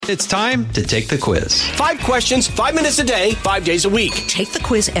It's time to take the quiz. 5 questions, 5 minutes a day, 5 days a week. Take the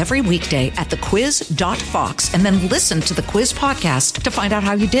quiz every weekday at thequiz.fox and then listen to the quiz podcast to find out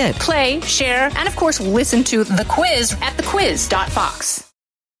how you did. Play, share, and of course, listen to the quiz at thequiz.fox.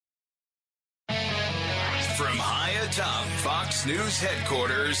 From high atop Fox News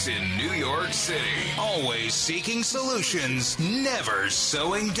headquarters in New York City, always seeking solutions, never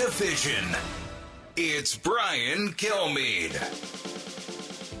sowing division. It's Brian Kilmeade.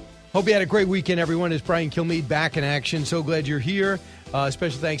 Hope you had a great weekend, everyone. It's Brian Kilmeade back in action. So glad you're here.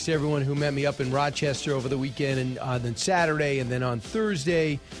 Special thanks to everyone who met me up in Rochester over the weekend and then Saturday. And then on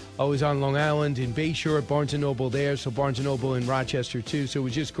Thursday, I was on Long Island in Bayshore at Barnes & Noble there. So Barnes & Noble in Rochester, too. So it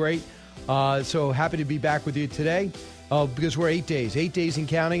was just great. So happy to be back with you today because we're 8 days and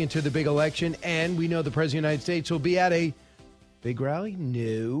counting into the big election. And we know the President of the United States will be at a big rally.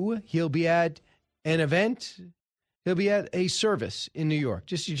 No, he'll be at an event. He'll be at a service in New York,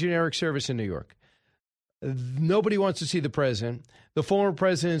 just a generic service in New York. Nobody wants to see the president. The former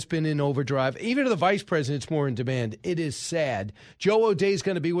president's been in overdrive. Even the vice president's more in demand. It is sad. Joe O'Dea is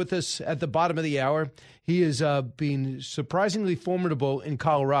going to be with us at the bottom of the hour. He is being surprisingly formidable in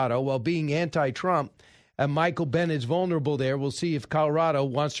Colorado while being anti-Trump. And Michael Bennett's vulnerable there. We'll see if Colorado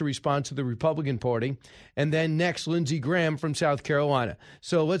wants to respond to the Republican Party. And then next, Lindsey Graham from South Carolina.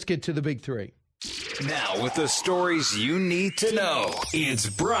 So let's get to the big three. Now, with the stories you need to know, it's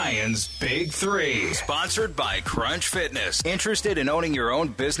Brian's Big Three. Sponsored by Crunch Fitness. Interested in owning your own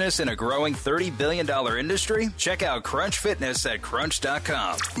business in a growing $30 billion industry? Check out Crunch Fitness at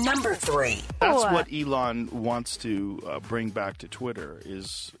crunch.com. Number 3. That's what Elon wants to bring back to Twitter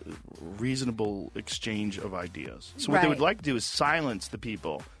is reasonable exchange of ideas. So what they would like to do is silence the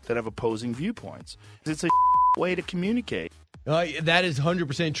people that have opposing viewpoints. It's a way to communicate. That is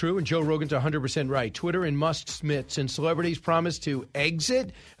 100% true, and Joe Rogan's 100% right. Twitter and Musk's mitts and celebrities promise to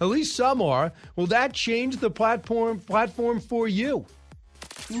exit. At least some are. Will that change the platform for you?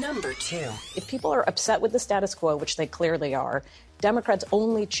 Number 2. If people are upset with the status quo, which they clearly are, Democrats'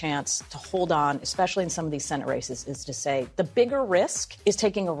 only chance to hold on, especially in some of these Senate races, is to say the bigger risk is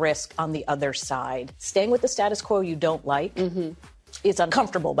taking a risk on the other side. Staying with the status quo you don't like is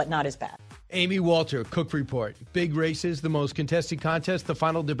uncomfortable, but not as bad. Amy Walter, Cook Report. Big races, the most contested contest, the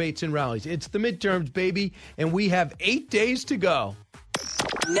final debates and rallies. It's the midterms, baby, and we have 8 days to go.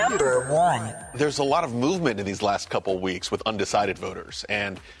 Number 1. There's a lot of movement in these last couple weeks with undecided voters,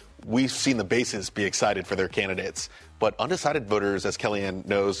 and we've seen the bases be excited for their candidates. But undecided voters, as Kellyanne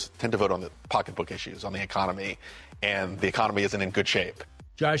knows, tend to vote on the pocketbook issues, on the economy, and the economy isn't in good shape.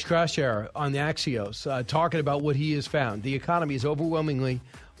 Josh Kraushaar on the Axios talking about what he has found. The economy is overwhelmingly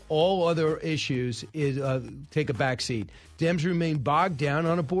all other issues is take a back seat. Dems remain bogged down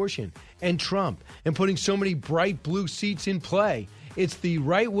on abortion and Trump and putting so many bright blue seats in play. It's the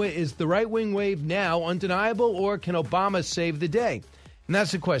is the right-wing wave now undeniable, or can Obama save the day? And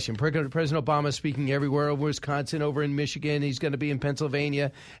that's the question. President Obama speaking everywhere, over Wisconsin, over in Michigan. He's going to be in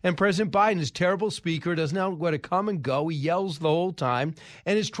Pennsylvania. And President Biden is a terrible speaker, doesn't know where to come and go. He yells the whole time.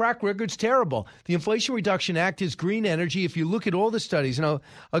 And his track record's terrible. The Inflation Reduction Act is green energy. If you look at all the studies, and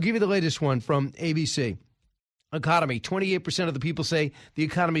I'll give you the latest one from ABC. Economy, 28% of the people say the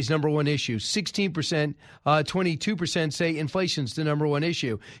economy is number one issue. 16%, 22% say inflation's the number one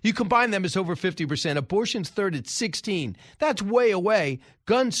issue. You combine them, it's over 50%. Abortion's third at 16%. That's way away.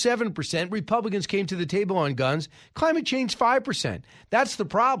 Guns, 7%. Republicans came to the table on guns. Climate change, 5%. That's the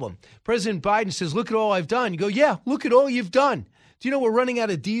problem. President Biden says, look at all I've done. You go, yeah, look at all you've done. Do you know we're running out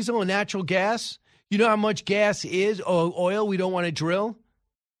of diesel and natural gas? You know how much gas is, or oil we don't want to drill?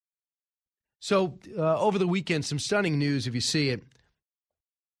 So over the weekend, some stunning news if you see it.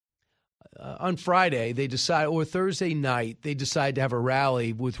 On Friday, they decide, or Thursday night, they decide to have a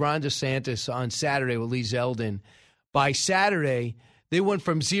rally with Ron DeSantis on Saturday with Lee Zeldin. By Saturday, they went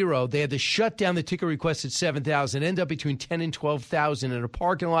from zero. They had to shut down the ticket request at 7,000, end up between 10 and 12,000 in a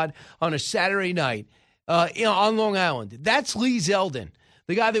parking lot on a Saturday night on Long Island. That's Lee Zeldin,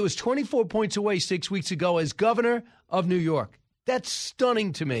 the guy that was 24 points away 6 weeks ago as governor of New York. That's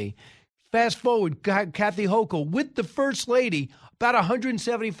stunning to me. Fast forward, Kathy Hochul with the First Lady, about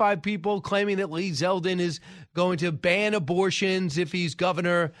 175 people claiming that Lee Zeldin is going to ban abortions if he's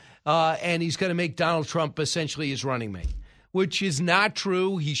governor, and he's going to make Donald Trump essentially his running mate, which is not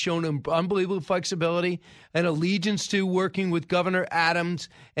true. He's shown unbelievable flexibility and allegiance to working with Governor Adams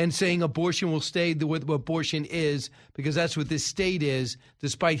and saying abortion will stay the way abortion is, because that's what this state is,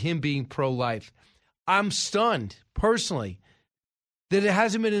 despite him being pro-life. I'm stunned, personally, that it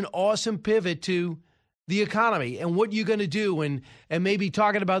hasn't been an awesome pivot to the economy and what you're going to do, and maybe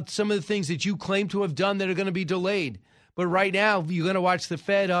talking about some of the things that you claim to have done that are going to be delayed. But right now, you're going to watch the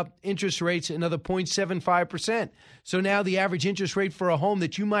Fed up interest rates another 0.75%. So now the average interest rate for a home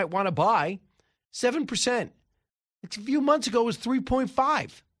that you might want to buy, 7%. A few months ago, it was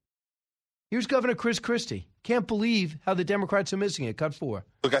 3.5. Here's Governor Chris Christie. Can't believe how the Democrats are missing it. Cut 4.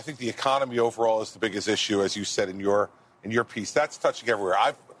 Look, I think the economy overall is the biggest issue, as you said in your piece. That's touching everywhere.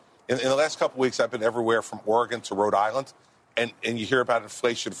 In the last couple of weeks, I've been everywhere from Oregon to Rhode Island, and you hear about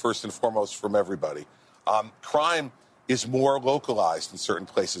inflation first and foremost from everybody. Crime is more localized in certain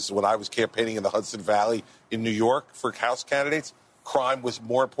places. When I was campaigning in the Hudson Valley in New York for House candidates, crime was a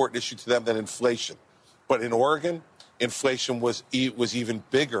more important issue to them than inflation. But in Oregon, inflation was even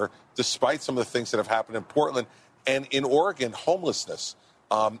bigger, despite some of the things that have happened in Portland. And in Oregon, homelessness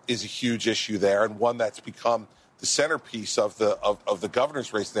is a huge issue there, and one that's become the centerpiece of the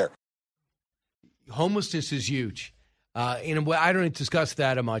governor's race there. Homelessness is huge. And I don't discuss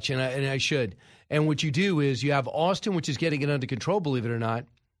that much, and I should. And what you do is you have Austin, which is getting it under control, believe it or not.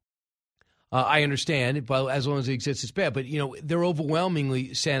 I understand it, but as long as it exists, it's bad. But, they're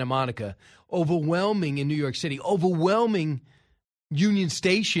overwhelmingly Santa Monica, overwhelming in New York City, overwhelming Union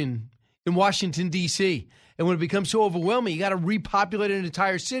Station in Washington, D.C. And when it becomes so overwhelming, you got to repopulate an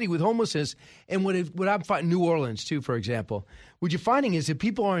entire city with homelessness. And what I'm finding, New Orleans, too, for example, what you're finding is that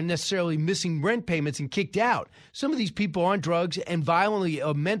people aren't necessarily missing rent payments and kicked out. Some of these people are on drugs and violently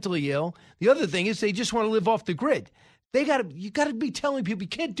or mentally ill. The other thing is they just want to live off the grid. You got to be telling people you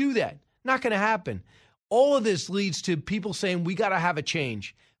can't do that. Not going to happen. All of this leads to people saying we got to have a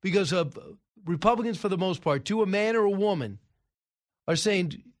change because of Republicans, for the most part, to a man or a woman, are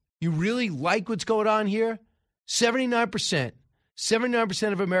saying, you really like what's going on here? 79%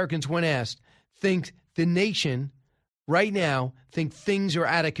 of Americans, when asked, think the nation right now think things are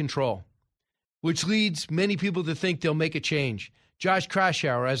out of control, which leads many people to think they'll make a change. Josh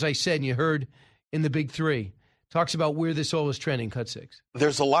Kraushaar, as I said, and you heard in the Big Three, talks about where this all is trending. Cut 6.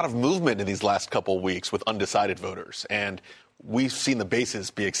 There's a lot of movement in these last couple of weeks with undecided voters, and we've seen the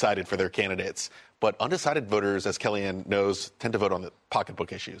bases be excited for their candidates. But undecided voters, as Kellyanne knows, tend to vote on the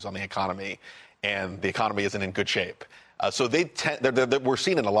pocketbook issues, on the economy, and the economy isn't in good shape. So we're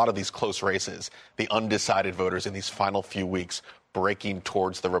seeing in a lot of these close races, the undecided voters in these final few weeks breaking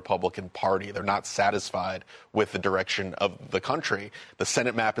towards the Republican Party. They're not satisfied with the direction of the country. The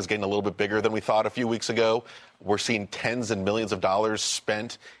Senate map is getting a little bit bigger than we thought a few weeks ago. We're seeing tens and millions of dollars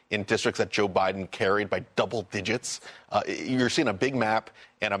spent in districts that Joe Biden carried by double digits. You're seeing a big map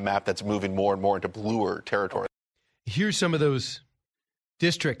and a map that's moving more and more into bluer territory. Here's some of those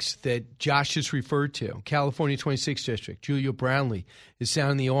districts that Josh just referred to. California 26th District. Julia Brownley is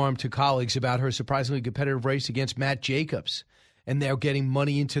sounding the alarm to colleagues about her surprisingly competitive race against Matt Jacobs. And they're getting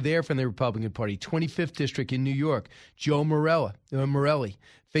money into there from the Republican Party. 25th District in New York. Joe Morelli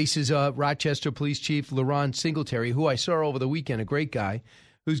faces Rochester Police Chief LaRon Singletary, who I saw over the weekend, a great guy,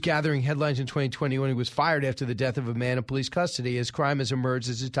 who's gathering headlines in 2020 when he was fired after the death of a man in police custody as crime has emerged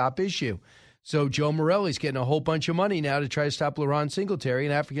as a top issue. So Joe Morelli's getting a whole bunch of money now to try to stop LaRon Singletary,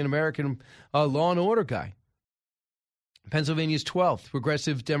 an African-American law and order guy. Pennsylvania's 12th.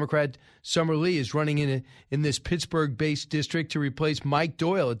 Progressive Democrat Summer Lee is running in this Pittsburgh-based district to replace Mike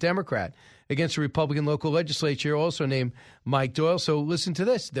Doyle, a Democrat, against a Republican local legislature also named Mike Doyle. So listen to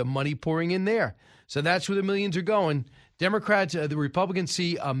this. The money pouring in there. So that's where the millions are going. Democrats, the Republicans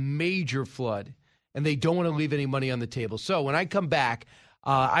see a major flood, and they don't want to leave any money on the table. So when I come back,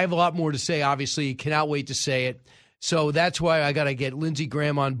 I have a lot more to say, obviously. Cannot wait to say it. So that's why I got to get Lindsey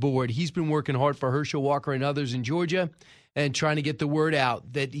Graham on board. He's been working hard for Herschel Walker and others in Georgia and trying to get the word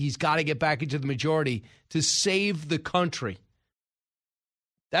out that he's got to get back into the majority to save the country.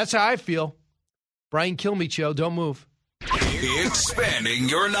 That's how I feel. Brian Kilmeade Show. Don't move. Expanding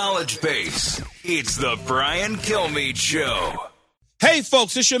your knowledge base. It's the Brian Kilmeade Show. Hey,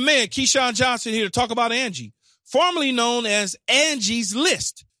 folks, it's your man, Keyshawn Johnson, here to talk about Angie, formerly known as Angie's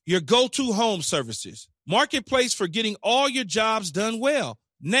List, your go-to home services. Marketplace for getting all your jobs done well.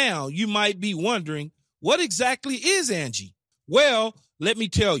 Now, you might be wondering, what exactly is Angie? Well, let me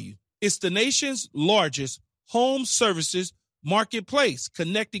tell you. It's the nation's largest home services marketplace,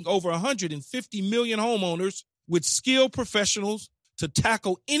 connecting over 150 million homeowners with skilled professionals to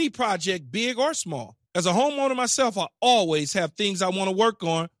tackle any project, big or small. As a homeowner myself, I always have things I want to work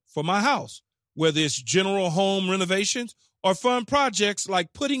on for my house, whether it's general home renovations or fun projects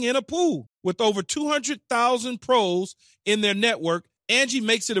like putting in a pool. With over 200,000 pros in their network, Angie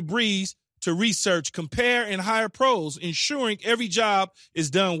makes it a breeze to research, compare, and hire pros, ensuring every job is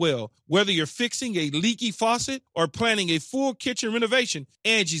done well. Whether you're fixing a leaky faucet or planning a full kitchen renovation,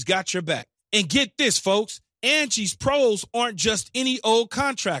 Angie's got your back. And get this, folks, Angie's pros aren't just any old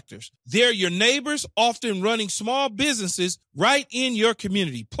contractors. They're your neighbors, often running small businesses right in your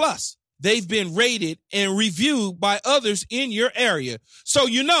community. Plus, they've been rated and reviewed by others in your area, so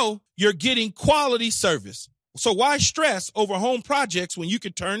you know you're getting quality service. So why stress over home projects when you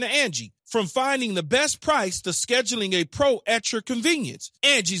can turn to Angie? From finding the best price to scheduling a pro at your convenience,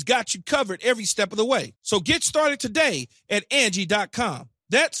 Angie's got you covered every step of the way. So get started today at Angie.com.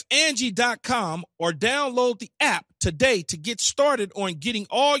 That's Angie.com, or download the app today to get started on getting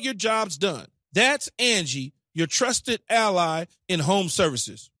all your jobs done. That's Angie, your trusted ally in home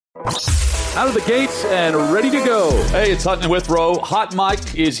services. Out of the gates and ready to go. Hey, it's Hutton Withrow. Hot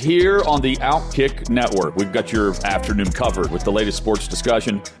Mike is here on the Outkick Network. We've got your afternoon covered with the latest sports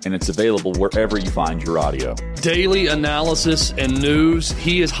discussion, and it's available wherever you find your audio. Daily analysis and news.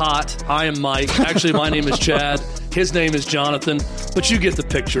 He is hot. I am Mike. Actually, my name is Chad. His name is Jonathan, but you get the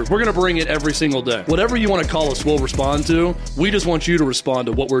picture. We're going to bring it every single day. Whatever you want to call us, we'll respond to. We just want you to respond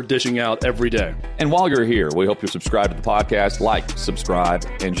to what we're dishing out every day. And while you're here, we hope you subscribe to the podcast, like, subscribe,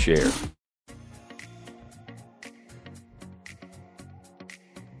 and share.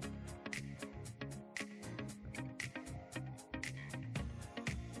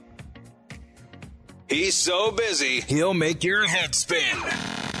 He's so busy, he'll make your head spin.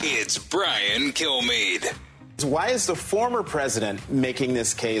 It's Brian Kilmeade. Why is the former president making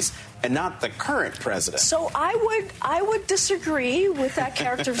this case and not the current president? So I would disagree with that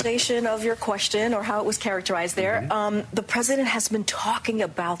characterization of your question, or how it was characterized there. Mm-hmm. The president has been talking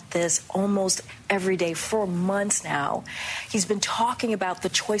about this almost every day for months now. He's been talking about the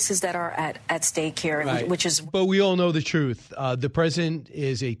choices that are at stake here, right. Which is... But we all know the truth. The president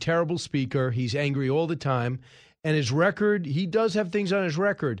is a terrible speaker. He's angry all the time. And his record, he does have things on his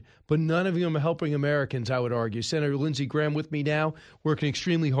record, but none of them are helping Americans, I would argue. Senator Lindsey Graham with me now, working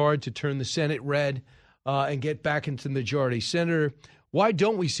extremely hard to turn the Senate red and get back into the majority. Senator, why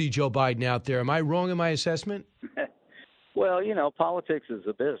don't we see Joe Biden out there? Am I wrong in my assessment? Well, you know, politics is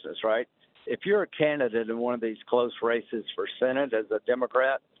a business, right? If you're a candidate in one of these close races for Senate as a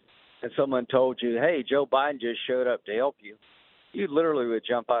Democrat, and someone told you, hey, Joe Biden just showed up to help you, you literally would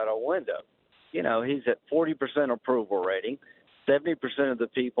jump out a window. You know, he's at 40% approval rating. 70% of the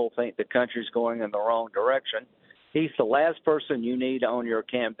people think the country's going in the wrong direction. He's the last person you need on your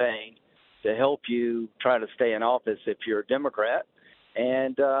campaign to help you try to stay in office if you're a Democrat.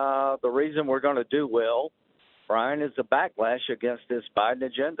 And the reason we're going to do well, Brian, is the backlash against this Biden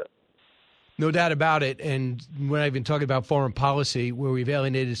agenda. No doubt about it. And we're not even talking about foreign policy, where we've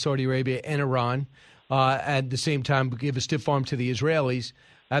alienated Saudi Arabia and Iran, at the same time give a stiff arm to the Israelis.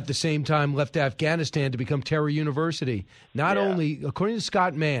 At the same time, left Afghanistan to become terror university. Not only, according to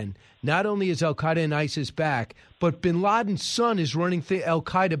Scott Mann, not only is al-Qaeda and ISIS back, but bin Laden's son is running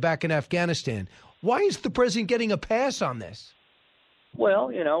al-Qaeda back in Afghanistan. Why is the president getting a pass on this?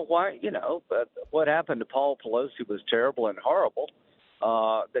 Well, you know, but what happened to Paul Pelosi was terrible and horrible.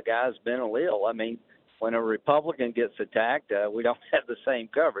 The guy's mentally ill. I mean, when a Republican gets attacked, we don't have the same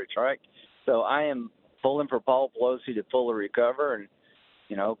coverage, right? So I am pulling for Paul Pelosi to fully recover and,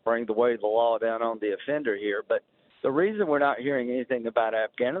 you know, bring the weight of the law down on the offender here. But the reason we're not hearing anything about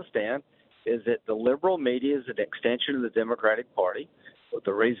Afghanistan is that the liberal media is an extension of the Democratic Party. But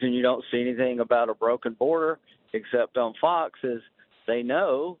the reason you don't see anything about a broken border, except on Fox, is they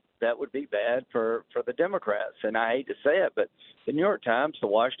know that would be bad for the Democrats. And I hate to say it, but the New York Times, the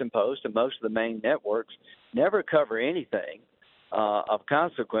Washington Post, and most of the main networks never cover anything of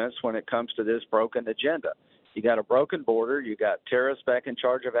consequence when it comes to this broken agenda. You got a broken border. You got terrorists back in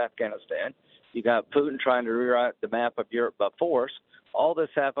charge of Afghanistan. You got Putin trying to rewrite the map of Europe by force. All this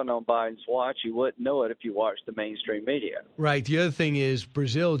happened on Biden's watch. You wouldn't know it if you watched the mainstream media. Right. The other thing is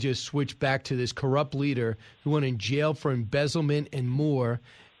Brazil just switched back to this corrupt leader who went in jail for embezzlement and more.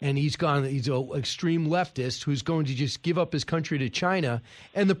 And he's an extreme leftist who's going to just give up his country to China.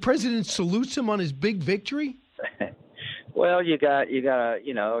 And the president salutes him on his big victory? Well, you got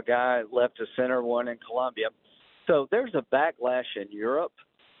a guy left to center, one in Colombia. So there's a backlash in Europe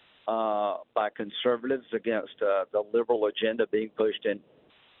by conservatives against the liberal agenda being pushed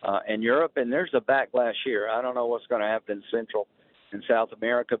in Europe, and there's a backlash here. I don't know what's going to happen in Central and South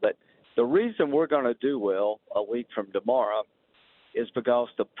America, but the reason we're going to do well a week from tomorrow is because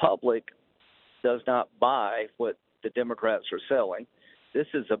the public does not buy what the Democrats are selling. This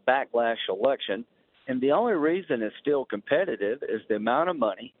is a backlash election. And the only reason it's still competitive is the amount of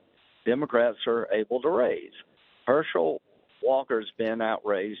money Democrats are able to raise. Herschel Walker's been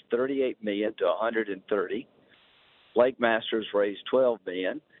outraised $38 million to $130. Blake Masters raised $12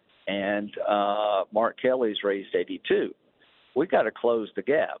 million, and Mark Kelly's raised $82. we got to close the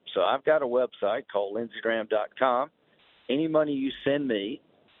gap. So I've got a website called lindseygraham.com. Any money you send me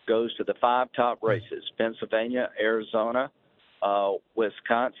goes to the 5 top races: Pennsylvania, Arizona,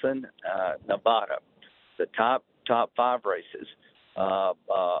 Wisconsin, Nevada. The top 5 races: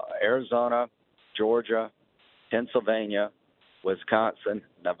 Arizona, Georgia, Pennsylvania, Wisconsin,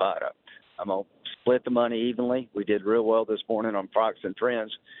 Nevada. I'm going to split the money evenly. We did real well this morning on Fox and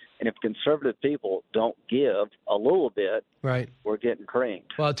Friends. And if conservative people don't give a little bit, right, we're getting creamed.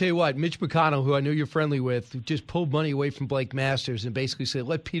 Well, I'll tell you what, Mitch McConnell, who I know you're friendly with, just pulled money away from Blake Masters and basically said,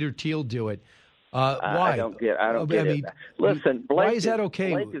 let Peter Thiel do it. Why? I don't get it. Listen, Blake, why is that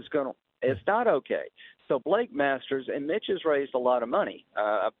okay? Blake is going to – it's not okay. So Blake Masters, and Mitch has raised a lot of money.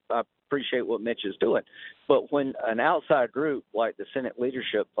 I appreciate what Mitch is doing. But when an outside group like the Senate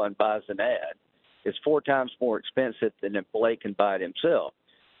Leadership Fund buys an ad, it's 4 times more expensive than if Blake can buy it himself.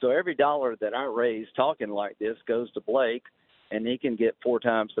 So every dollar that I raise talking like this goes to Blake, and he can get 4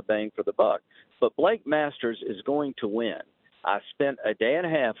 times the bang for the buck. But Blake Masters is going to win. I spent a day and a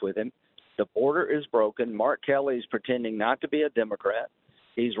half with him. The border is broken. Mark Kelly is pretending not to be a Democrat.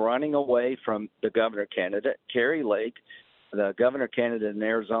 He's running away from the governor candidate. Kerry Lake, the governor candidate in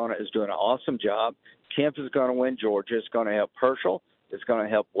Arizona, is doing an awesome job. Kemp is going to win Georgia. It's going to help Herschel. It's going to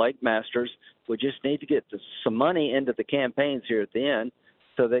help Blake Masters. We just need to get some money into the campaigns here at the end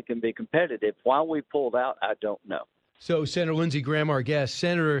so they can be competitive. Why we pulled out, I don't know. So, Senator Lindsey Graham, our guest,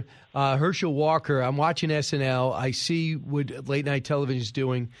 Senator Herschel Walker, I'm watching SNL. I see what late night television is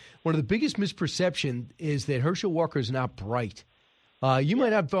doing. One of the biggest misperceptions is that Herschel Walker is not bright. You might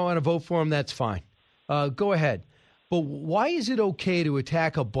not want to vote for him. That's fine. Go ahead. But why is it okay to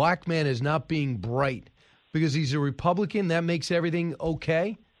attack a black man as not being bright? Because he's a Republican, that makes everything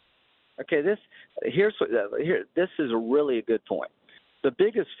okay? Okay, this is really a good point. The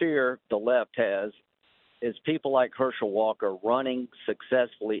biggest fear the left has is people like Herschel Walker running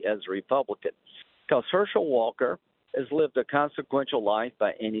successfully as a Republican. Because Herschel Walker has lived a consequential life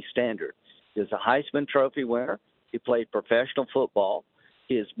by any standard. He's a Heisman Trophy winner. He played professional football.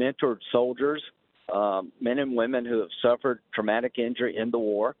 He has mentored soldiers, men and women who have suffered traumatic injury in the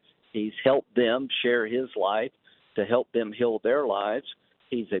war. He's helped them share his life to help them heal their lives.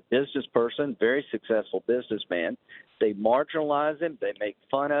 He's a business person, very successful businessman. They marginalize him. They make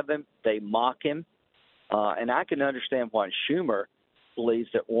fun of him. They mock him. And I can understand why Schumer believes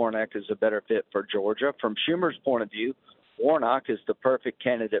that Warnock is a better fit for Georgia. From Schumer's point of view, Warnock is the perfect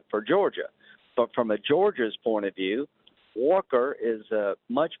candidate for Georgia. But from a Georgia's point of view, Walker is a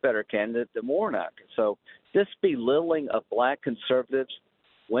much better candidate than Warnock. So this belittling of black conservatives,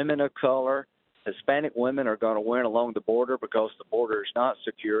 women of color, Hispanic women are going to win along the border because the border is not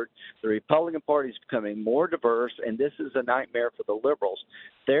secured. The Republican Party is becoming more diverse, and this is a nightmare for the liberals.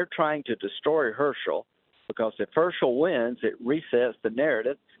 They're trying to destroy Herschel because if Herschel wins, it resets the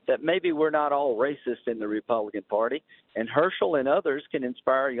narrative that maybe we're not all racist in the Republican Party, and Herschel and others can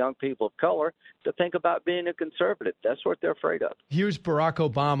inspire young people of color to think about being a conservative. That's what they're afraid of. Here's Barack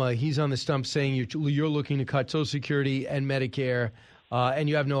Obama. He's on the stump saying you're looking to cut Social Security and Medicare, and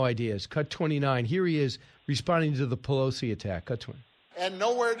you have no ideas. Cut 29. Here he is responding to the Pelosi attack. Cut 20. And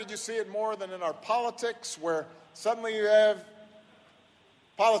nowhere did you see it more than in our politics, where suddenly you have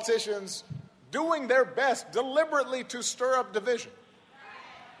politicians doing their best deliberately to stir up division,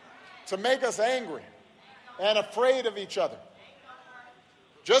 to make us angry and afraid of each other,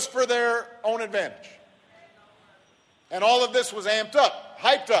 just for their own advantage. And all of this was amped up,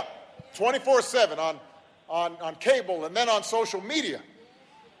 hyped up, 24/7 on cable and then on social media,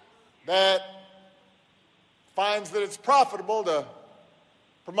 that finds that it's profitable to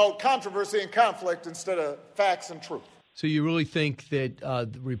promote controversy and conflict instead of facts and truth. So you really think that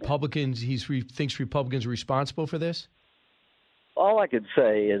the Republicans, he thinks Republicans are responsible for this? All I could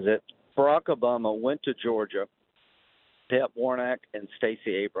say is that Barack Obama went to Georgia, Pep Warnock and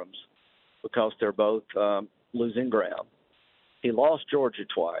Stacey Abrams, because they're both losing ground. He lost Georgia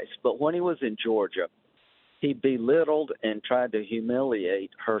twice, but when he was in Georgia, he belittled and tried to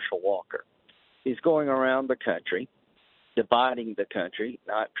humiliate Herschel Walker. He's going around the country, dividing the country,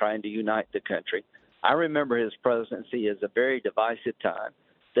 not trying to unite the country. I remember his presidency as a very divisive time.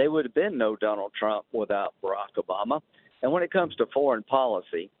 There would have been no Donald Trump without Barack Obama. And when it comes to foreign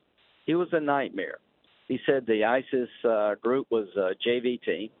policy, he was a nightmare. He said the ISIS group was a JV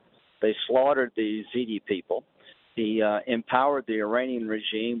team. They slaughtered the Yazidi people. He empowered the Iranian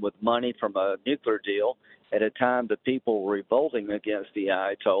regime with money from a nuclear deal at a time the people were revolting against the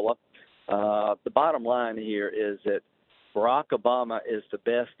Ayatollah. The bottom line here is that Barack Obama is the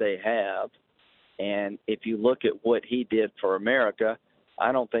best they have. And if you look at what he did for America,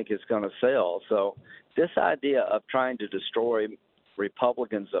 I don't think it's going to sell. So this idea of trying to destroy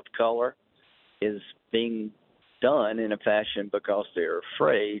Republicans of color is being done in a fashion because they're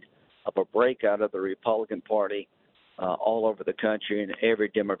afraid of a breakout of the Republican Party all over the country in every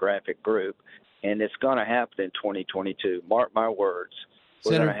demographic group. And it's going to happen in 2022. Mark my words.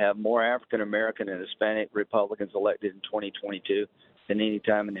 We're going to have more African American and Hispanic Republicans elected in 2022 than any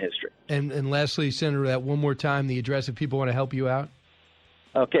time in history. And lastly, Senator, that one more time, the address if people want to help you out.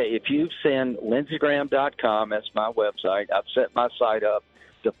 Okay, if you send lindseygraham.com, that's my website, I've set my site up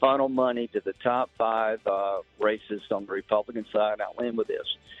to funnel money to the top 5 races on the Republican side. I'll end with this.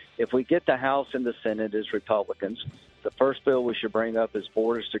 If we get the House and the Senate as Republicans, the first bill we should bring up is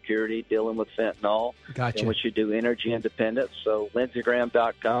border security, dealing with fentanyl. Gotcha. And we should do energy independence. So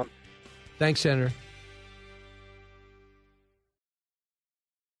lindseygraham.com. Thanks, Senator.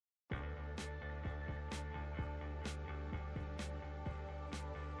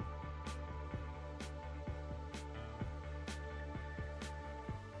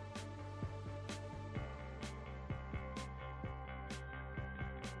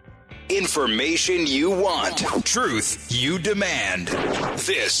 Information you want. Truth you demand.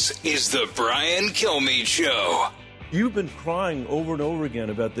 This is the Brian Kilmeade Show. You've been crying over and over again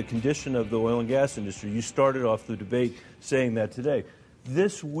about the condition of the oil and gas industry. You started off the debate saying that today.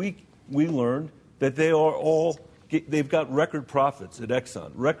 This week we learned that they've got record profits at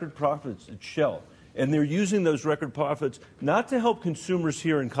Exxon, record profits at Shell. And they're using those record profits not to help consumers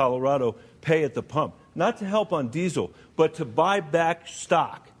here in Colorado pay at the pump, not to help on diesel, but to buy back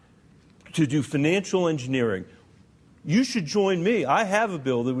stock, to do financial engineering. You should join me. I have a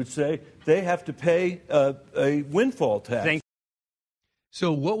bill that would say they have to pay a windfall tax.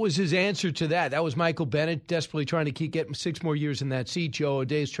 So what was his answer to that? That was Michael Bennet desperately trying to get 6 more years in that seat. Joe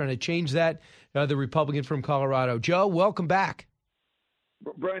O'Dea is trying to change that, the Republican from Colorado. Joe, welcome back.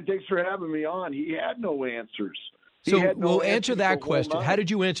 Brian, thanks for having me on. He had no answers. So we'll answer that question. How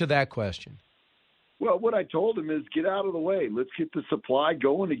did you answer that question? Well, what I told him is get out of the way. Let's get the supply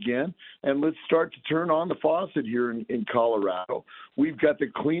going again, and let's start to turn on the faucet here in Colorado. We've got the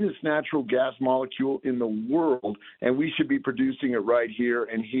cleanest natural gas molecule in the world, and we should be producing it right here,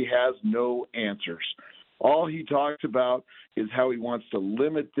 and he has no answers. All he talks about is how he wants to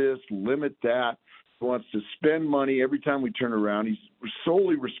limit this, limit that. He wants to spend money every time we turn around. He's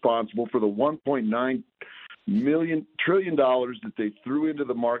solely responsible for the $1.9 trillion that they threw into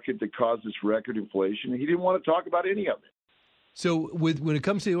the market that caused this record inflation. He didn't want to talk about any of it. So when it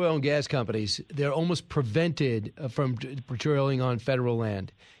comes to the oil and gas companies, they're almost prevented from drilling on federal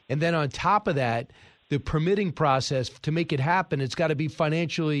land. And then on top of that, the permitting process to make it happen, it's got to be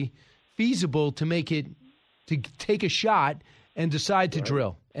financially feasible to take a shot and decide to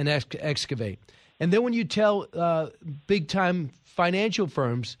drill and excavate. And then when you tell big-time financial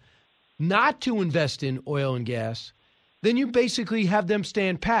firms not to invest in oil and gas, then you basically have them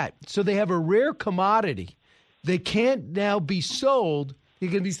stand pat. So they have a rare commodity. They can't now be sold.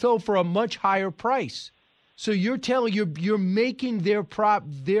 It can be sold for a much higher price. So you're telling you're making their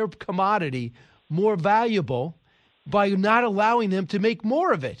commodity more valuable by not allowing them to make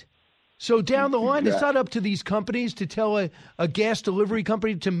more of it. So down the line, it's not up to these companies to tell a gas delivery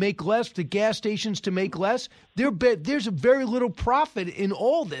company to make less, the gas stations to make less. There's a very little profit in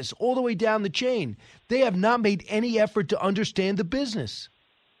all this, all the way down the chain. They have not made any effort to understand the business.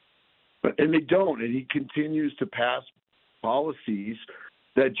 And they don't. And he continues to pass policies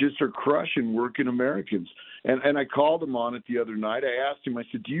that just are crushing working Americans. And I called him on it the other night. I asked him, I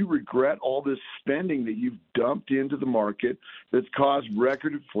said, do you regret all this spending that you've dumped into the market that's caused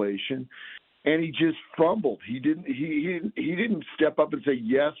record inflation? And he just fumbled. He didn't step up and say,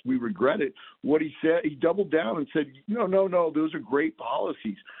 yes, we regret it. What he said, he doubled down and said, no, those are great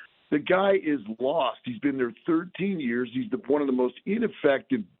policies. The guy is lost. He's been there 13 years. He's one of the most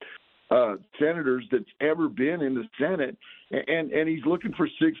ineffective senators that's ever been in the Senate, and he's looking for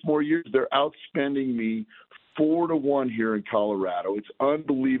 6 more years. They're outspending me 4-1 here in Colorado. It's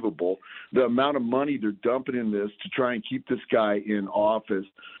unbelievable the amount of money they're dumping in this to try and keep this guy in office.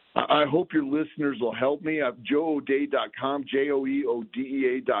 I hope your listeners will help me. JoeO'Dea.com,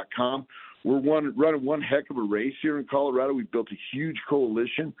 JoeO'Dea.com. We're running one heck of a race here in Colorado. We've built a huge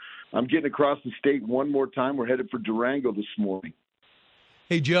coalition. I'm getting across the state one more time. We're headed for Durango this morning.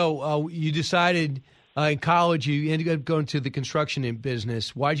 Hey, Joe, you decided in college you ended up going to the construction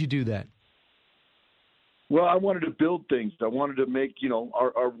business. Why'd you do that? Well, I wanted to build things. I wanted to make,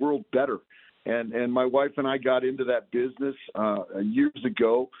 our world better. And my wife and I got into that business years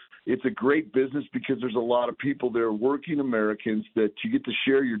ago. It's a great business because there's a lot of people there, working Americans, that you get to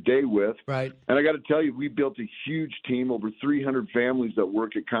share your day with. Right. And I got to tell you, we built a huge team, over 300 families that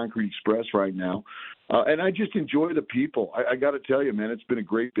work at Concrete Express right now. And I just enjoy the people. I got to tell you, man, it's been a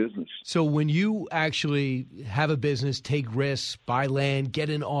great business. So when you actually have a business, take risks, buy land,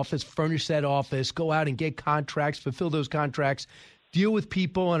 get an office, furnish that office, go out and get contracts, fulfill those contracts, deal with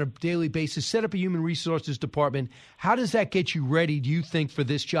people on a daily basis, set up a human resources department, how does that get you ready, do you think, for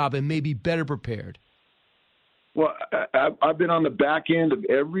this job and maybe better prepared? Well, I've been on the back end of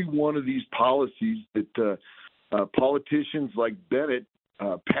every one of these policies that politicians like Bennett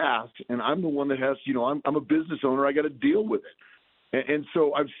passed, and I'm the one that has, I'm a business owner. I got to deal with it. And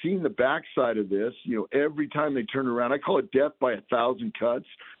so I've seen the backside of this. Every time they turn around, I call it death by 1,000 cuts.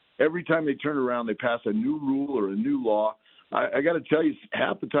 Every time they turn around, they pass a new rule or a new law. I got to tell you,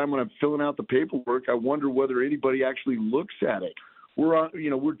 half the time when I'm filling out the paperwork, I wonder whether anybody actually looks at it.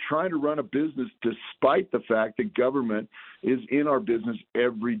 We're trying to run a business despite the fact that government is in our business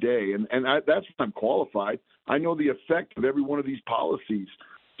every day, and that's why I'm qualified. I know the effect of every one of these policies,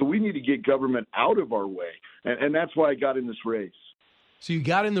 so we need to get government out of our way, and that's why I got in this race. So you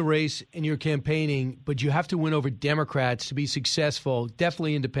got in the race and you're campaigning, but you have to win over Democrats to be successful,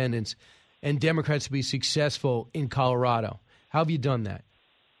 definitely independents, and Democrats to be successful in Colorado. How have you done that?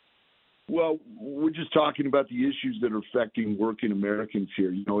 Well, we're just talking about the issues that are affecting working Americans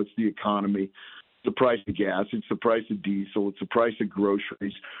here. It's the economy, it's the price of gas, it's the price of diesel, it's the price of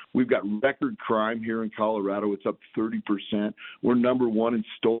groceries. We've got record crime here in Colorado. It's up 30%. We're number one in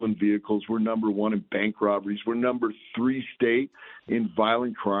stolen vehicles. We're number one in bank robberies. We're number 3 state in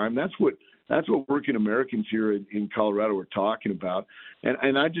violent crime. That's what working Americans here in Colorado are talking about.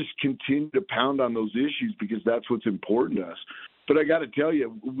 And I just continue to pound on those issues because that's what's important to us. But I got to tell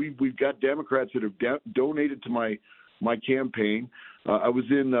you, we've got Democrats that have donated to my campaign. I was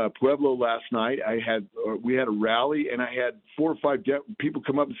in Pueblo last night. We had a rally, and I had 4 or 5 people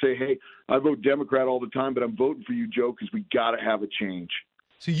come up and say, "Hey, I vote Democrat all the time, but I'm voting for you, Joe, because we got to have a change."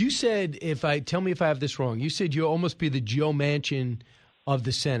 So you said, tell me if I have this wrong, you said you'll almost be the Joe Manchin of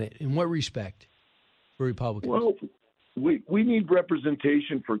the Senate. In what respect for Republicans? Well, we need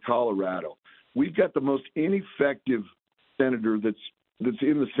representation for Colorado. We've got the most ineffective senator that's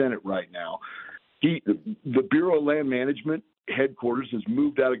in the Senate right now. The Bureau of Land Management headquarters has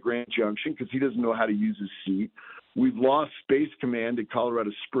moved out of Grand Junction because he doesn't know how to use his seat. We've lost Space Command at Colorado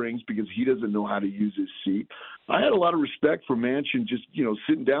Springs because he doesn't know how to use his seat. I had a lot of respect for Manchin just,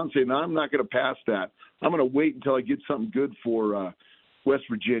 sitting down and saying, "No, I'm not going to pass that. I'm going to wait until I get something good for West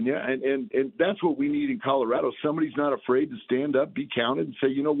Virginia." And that's what we need in Colorado. Somebody's not afraid to stand up, be counted, and say,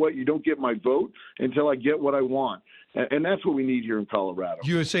 "You know what? You don't get my vote until I get what I want." And that's what we need here in Colorado.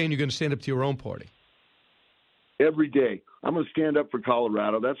 You're saying you're going to stand up to your own party? Every day. I'm going to stand up for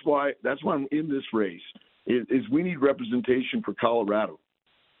Colorado. That's why I'm in this race, is we need representation for Colorado.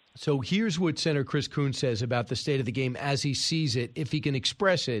 So here's what Senator Chris Coons says about the state of the game as he sees it. If he can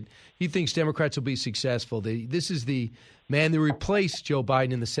express it, he thinks Democrats will be successful. This is the man that replaced Joe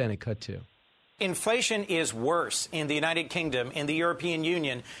Biden in the Senate. Cut 2. Inflation is worse in the United Kingdom, in the European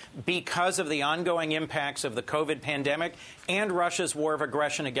Union, because of the ongoing impacts of the COVID pandemic and Russia's war of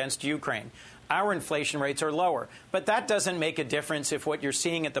aggression against Ukraine. Our inflation rates are lower, but that doesn't make a difference if what you're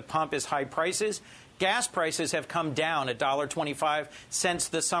seeing at the pump is high prices. Gas prices have come down $1.25 since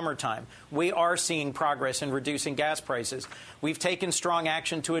the summertime. We are seeing progress in reducing gas prices. We've taken strong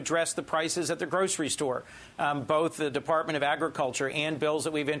action to address the prices at the grocery store, both the Department of Agriculture and bills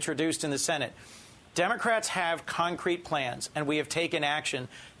that we've introduced in the Senate. Democrats have concrete plans, and we have taken action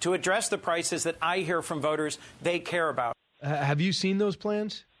to address the prices that I hear from voters they care about. Have you seen those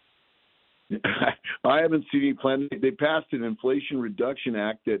plans? I haven't seen any plan. They passed an Inflation Reduction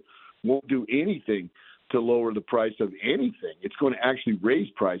Act that won't do anything to lower the price of anything. It's going to actually raise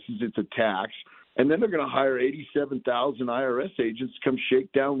prices. It's a tax. And then they're going to hire 87,000 IRS agents to come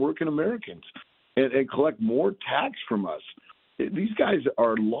shake down working Americans and collect more tax from us. These guys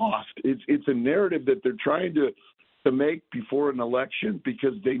are lost. It's a narrative that they're trying to make before an election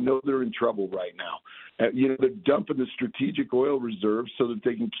because they know they're in trouble right now. They're dumping the strategic oil reserves so that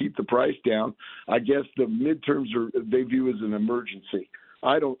they can keep the price down. I guess the midterms they view as an emergency.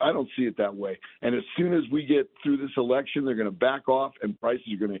 I don't see it that way. And as soon as we get through this election, they're going to back off and prices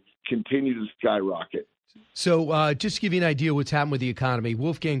are going to continue to skyrocket. So just to give you an idea what's happened with the economy,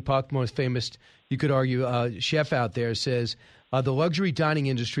 Wolfgang Puck, most famous, you could argue, chef out there, says the luxury dining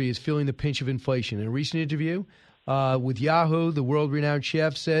industry is feeling the pinch of inflation. In a recent interview, with Yahoo. The world-renowned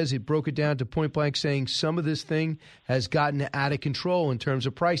chef says it broke it down to point blank saying some of this thing has gotten out of control in terms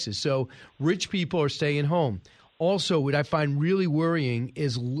of prices. So rich people are staying home. Also, what I find really worrying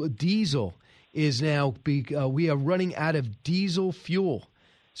is diesel is now we are running out of diesel fuel.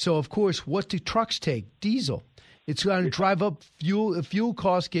 So, of course, what do trucks take? Diesel. It's going to drive up fuel. Fuel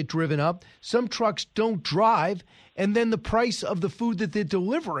costs get driven up. Some trucks don't drive, and then the price of the food that they're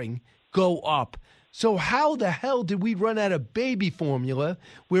delivering go up. So how the hell did we run out of baby formula?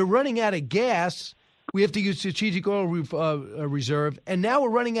 We're running out of gas. We have to use strategic oil reserve, and now we're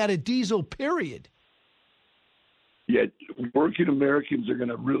running out of diesel, period. Yeah, working Americans are going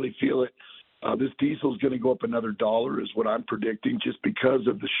to really feel it. This diesel is going to go up another $1 is what I'm predicting just because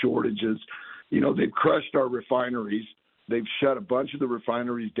of the shortages. You know, they've crushed our refineries. They've shut a bunch of the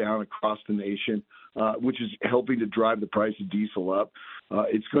refineries down across the nation, which is helping to drive the price of diesel up.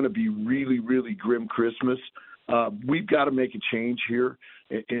 It's going to be really, really grim Christmas. We've got to make a change here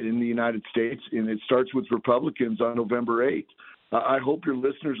in the United States, and it starts with Republicans on November 8th. I hope your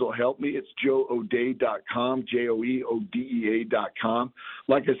listeners will help me. It's joeodea.com, joeodea.com.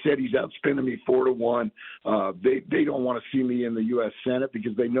 Like I said, he's outspending me 4-1. They don't want to see me in the U.S. Senate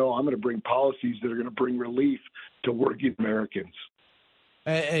because they know I'm going to bring policies that are going to bring relief to working Americans.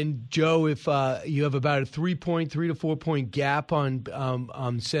 And Joe, if you have about a 3 to 4 point gap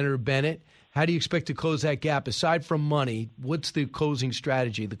on Senator Bennett, how do you expect to close that gap? Aside from money, what's the closing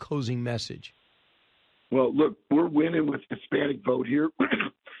strategy, the closing message? Well, look, we're winning with the Hispanic vote here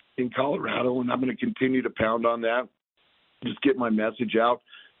in Colorado, and I'm going to continue to pound on that, just get my message out.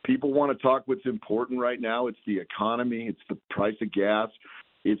 People want to talk what's important right now. It's the economy. It's the price of gas.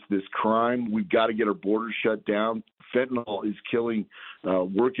 It's this crime. We've got to get our borders shut down. Fentanyl is killing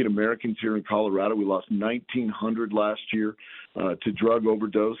working Americans here in Colorado. We lost 1,900 last year to drug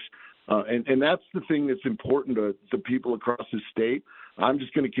overdose. And that's the thing that's important to people across the state. I'm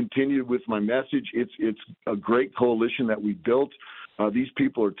just going to continue with my message. It's a great coalition that we built. These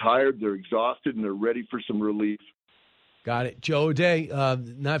people are tired, they're exhausted, and they're ready for some relief. Got it. Joe O'Dea,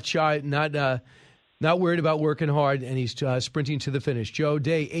 not shy, not worried about working hard, and he's sprinting to the finish. Joe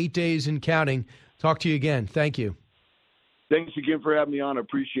O'Dea, 8 days and counting. Talk to you again. Thank you. Thanks again for having me on. I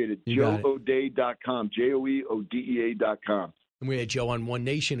appreciate it. joeodea.com, joeodea.com. And we had Joe on One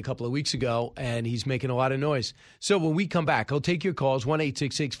Nation a couple of weeks ago, and he's making a lot of noise. So when we come back, I'll take your calls,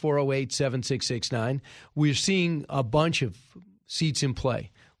 1-866-408-7669. We're seeing a bunch of seats in play.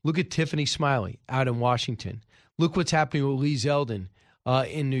 Look at Tiffany Smiley out in Washington. Look what's happening with Lee Zeldin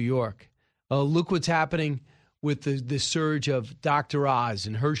in New York. Look what's happening with the surge of Dr. Oz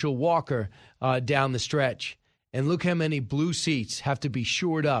and Herschel Walker down the stretch. And look how many blue seats have to be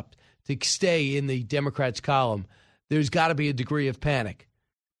shored up to stay in the Democrats' column. There's got to be a degree of panic.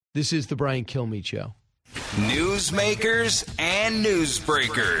 This is the Brian Kilmeade Show. Newsmakers and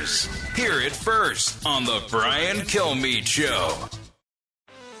newsbreakers. Hear it first on the Brian Kilmeade Show.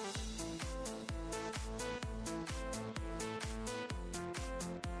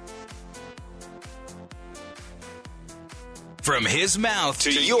 From his mouth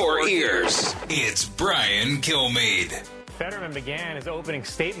to your ears, it's Brian Kilmeade. Fetterman began his opening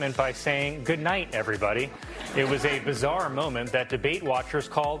statement by saying, "Good night, everybody." It was a bizarre moment that debate watchers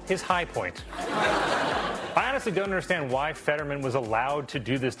called his high point. I honestly don't understand why Fetterman was allowed to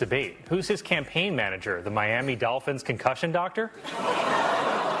do this debate. Who's his campaign manager, the Miami Dolphins concussion doctor?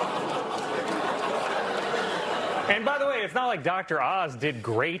 And by the way, it's not like Dr. Oz did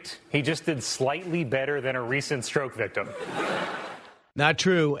great. He just did slightly better than a recent stroke victim. Not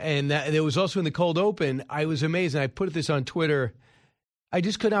true. And there was also in the cold open, I was amazed, and I put this on Twitter. I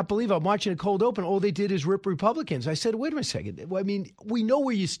just could not believe I'm watching a cold open. All they did is rip Republicans. I said, wait a second. I mean, we know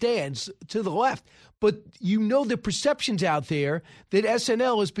where you stand to the left, but you know the perceptions out there that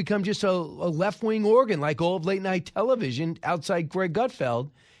SNL has become just a left-wing organ like all of late-night television outside Greg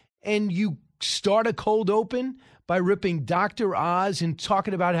Gutfeld. And you start a cold open by ripping Dr. Oz and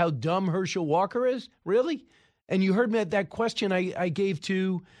talking about how dumb Herschel Walker is? Really? And you heard me at that question I gave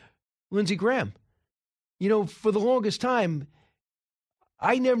to Lindsey Graham. You know, for the longest time,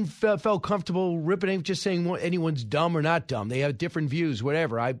 I never felt comfortable ripping, just saying anyone's dumb or not dumb. They have different views,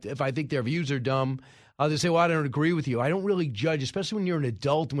 whatever. If I think their views are dumb, I'll just say, well, I don't agree with you. I don't really judge, especially when you're an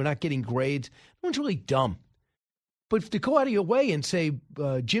adult and we're not getting grades. No one's really dumb. But to go out of your way and say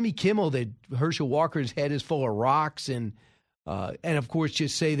Jimmy Kimmel that Herschel Walker's head is full of rocks and of course,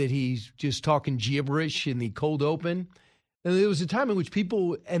 just say that he's just talking gibberish in the cold open. And there was a time in which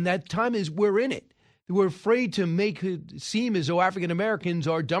people, and that time is we're in it. We're afraid to make it seem as though African Americans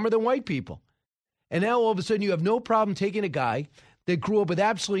are dumber than white people. And now all of a sudden you have no problem taking a guy that grew up with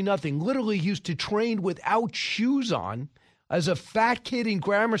absolutely nothing, literally used to train without shoes on as a fat kid in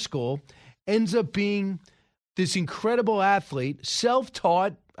grammar school, ends up being this incredible athlete,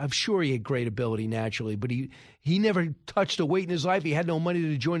 self-taught. I'm sure he had great ability naturally, but he never touched a weight in his life. He had no money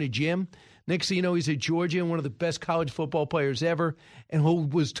to join a gym. Next thing you know, he's at Georgia and one of the best college football players ever, and who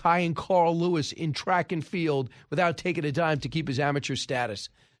was tying Carl Lewis in track and field without taking a dime to keep his amateur status.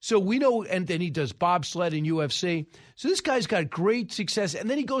 So we know, and then he does bobsled in UFC. So this guy's got great success, and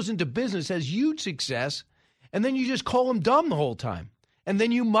then he goes into business, has huge success, and then you just call him dumb the whole time. And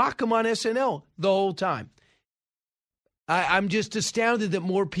then you mock him on SNL the whole time. I'm just astounded that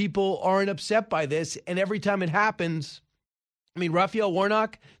more people aren't upset by this, and every time it happens, I mean, Raphael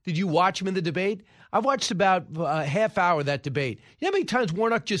Warnock, did you watch him in the debate? I've watched about a half hour of that debate. You know how many times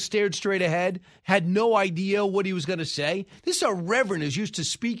Warnock just stared straight ahead, had no idea what he was going to say? This is a reverend who's used to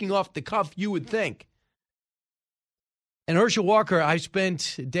speaking off the cuff, you would think. And Herschel Walker, I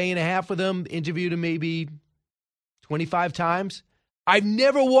spent a day and a half with him, interviewed him maybe 25 times. I've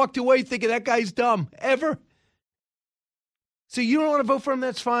never walked away thinking that guy's dumb, ever. So you don't want to vote for him,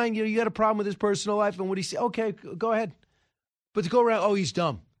 that's fine. You got a problem with his personal life and what he said. Okay, go ahead. But to go around, oh, he's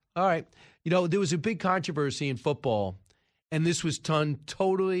dumb. All right. There was a big controversy in football, and this was done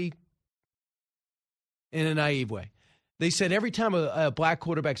totally in a naive way. They said every time a black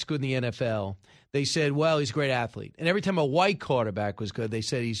quarterback's good in the NFL, they said, well, he's a great athlete. And every time a white quarterback was good, they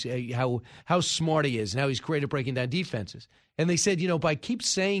said he's how smart he is and how he's great at breaking down defenses. And they said, by keep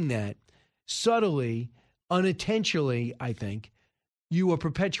saying that, subtly, unintentionally, I think, you are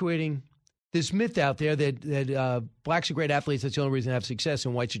perpetuating this myth out there that blacks are great athletes, that's the only reason they have success,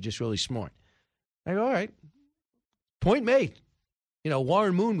 and whites are just really smart. I go, all right. Point made.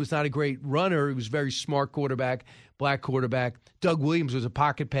 Warren Moon was not a great runner. He was a very smart quarterback, black quarterback. Doug Williams was a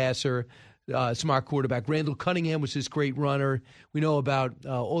pocket passer, smart quarterback. Randall Cunningham was this great runner. We know about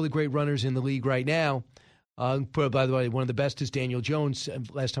all the great runners in the league right now. By the way, one of the best is Daniel Jones.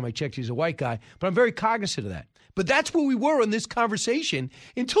 Last time I checked, he's a white guy. But I'm very cognizant of that. But that's where we were in this conversation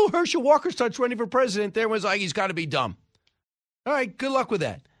until Herschel Walker starts running for president. There was like, he's got to be dumb. All right, good luck with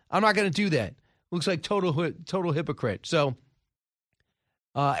that. I'm not going to do that. Looks like total hypocrite. So,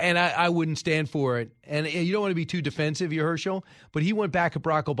 and I wouldn't stand for it. And you don't want to be too defensive, you Herschel. But he went back at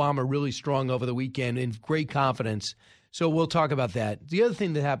Barack Obama really strong over the weekend in great confidence. So we'll talk about that. The other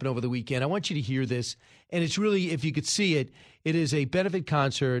thing that happened over the weekend, I want you to hear this. And it's really, if you could see it, it is a benefit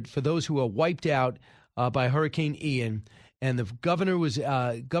concert for those who are wiped out by Hurricane Ian, and the governor was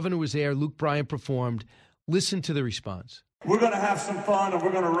there. Luke Bryan performed. Listen to the response. We're going to have some fun, and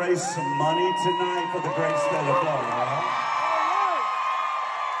we're going to raise some money tonight for the great state of Florida.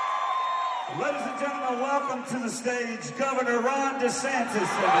 Ladies and gentlemen, welcome to the stage, Governor Ron DeSantis.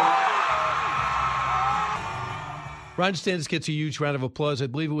 Ron DeSantis gets a huge round of applause. I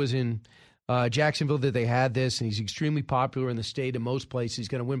believe it was in Jacksonville that they had this, and he's extremely popular in the state in most places. He's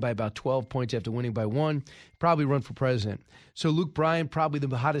going to win by about 12 points after winning by 1. Probably run for president. So Luke Bryan, probably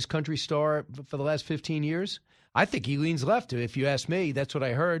the hottest country star for the last 15 years. I think he leans left, if you ask me. That's what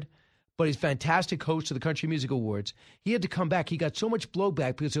I heard. But he's a fantastic host of the Country Music Awards. He had to come back. He got so much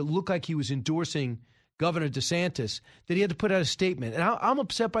blowback because it looked like he was endorsing Governor DeSantis that he had to put out a statement. And I'm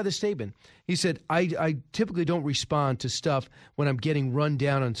upset by the statement. He said, I typically don't respond to stuff when I'm getting run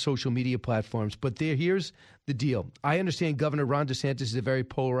down on social media platforms. But here's the deal. I understand Governor Ron DeSantis is a very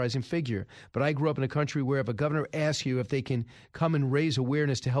polarizing figure. But I grew up in a country where if a governor asks you if they can come and raise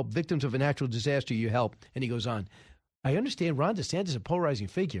awareness to help victims of a natural disaster, you help. And he goes on. I understand Ron DeSantis is a polarizing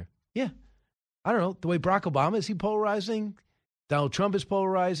figure. Yeah. I don't know. The way Barack Obama, is he polarizing? Donald Trump is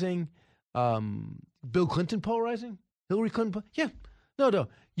polarizing. Bill Clinton polarizing? Hillary Clinton? Yeah. No.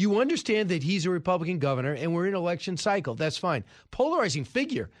 You understand that he's a Republican governor and we're in an election cycle. That's fine. Polarizing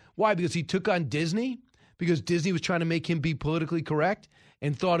figure. Why? Because he took on Disney? Because Disney was trying to make him be politically correct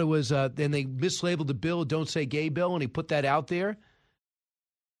and thought it was, then they mislabeled the bill, Don't Say Gay bill, and he put that out there?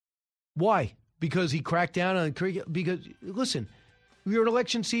 Why? Because he cracked down on, because, listen, we're in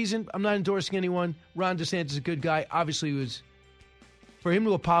election season. I'm not endorsing anyone. Ron DeSantis is a good guy. Obviously, it was, for him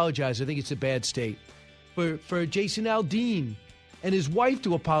to apologize, I think it's a bad state. For Jason Aldean and his wife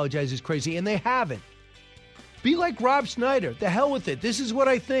to apologize is crazy, and they haven't. Be like Rob Schneider. The hell with it. This is what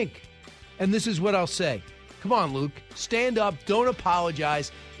I think, and this is what I'll say. Come on, Luke. Stand up. Don't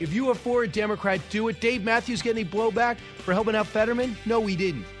apologize. If you are for a Democrat, do it. Dave Matthews get any blowback for helping out Fetterman? No, he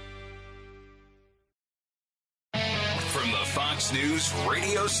didn't. From the Fox News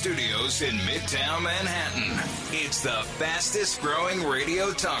radio studios in Midtown Manhattan, it's the fastest growing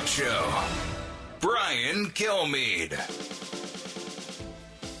radio talk show. Brian Kilmeade.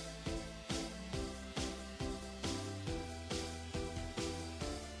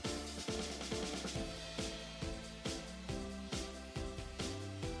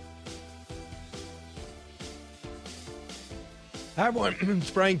 Hi, everyone.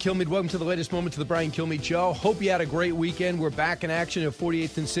 It's Brian Kilmeade. Welcome to the latest moments of the Brian Kilmeade Show. Hope you had a great weekend. We're back in action at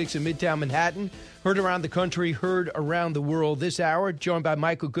 48th and 6th in Midtown Manhattan. Heard around the country, heard around the world this hour. Joined by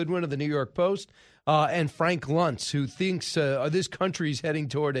Michael Goodwin of the New York Post and Frank Luntz, who thinks this country is heading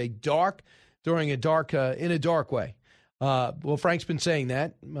toward in a dark way. Well, Frank's been saying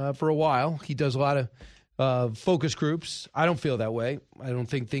that for a while. He does a lot of focus groups. I don't feel that way. I don't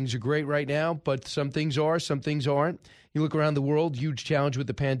think things are great right now, but some things are, some things aren't. You look around the world, huge challenge with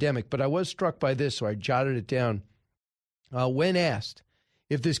the pandemic. But I was struck by this, so I jotted it down. When asked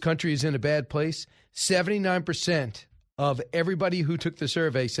if this country is in a bad place, 79% of everybody who took the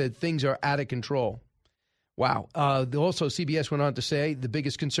survey said things are out of control. Wow. Also, CBS went on to say the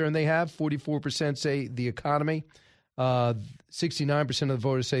biggest concern they have, 44% say the economy. 69% of the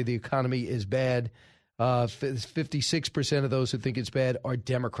voters say the economy is bad. 56% of those who think it's bad are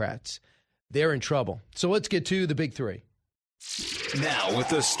Democrats. They're in trouble. So let's get to the big three. Now, with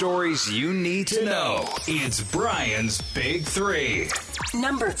the stories you need to know, it's Brian's Big Three.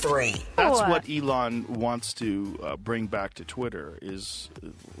 Number 3. That's what Elon wants to bring back to Twitter is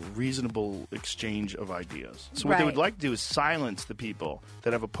reasonable exchange of ideas. So what they would like to do is silence the people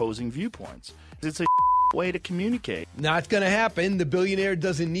that have opposing viewpoints. It's a way to communicate. Not going to happen. The billionaire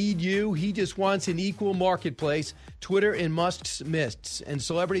doesn't need you. He just wants an equal marketplace. Twitter in Musk's midst. And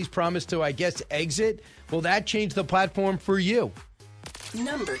celebrities promised to, I guess, exit. Will that change the platform for you?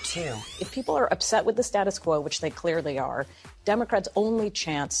 Number 2. If people are upset with the status quo, which they clearly are, Democrats' only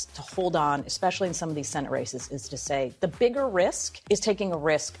chance to hold on, especially in some of these Senate races, is to say the bigger risk is taking a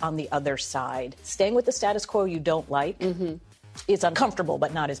risk on the other side. Staying with the status quo you don't like is uncomfortable,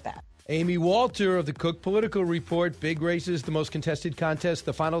 but not as bad. Amy Walter of the Cook Political Report. Big races, the most contested contest,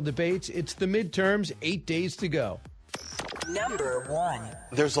 the final debates. It's the midterms, 8 days to go. Number 1.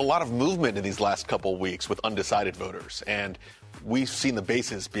 There's a lot of movement in these last couple weeks with undecided voters, and we've seen the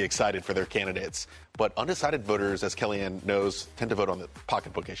bases be excited for their candidates. But undecided voters, as Kellyanne knows, tend to vote on the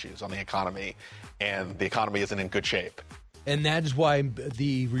pocketbook issues, on the economy, and the economy isn't in good shape. And that is why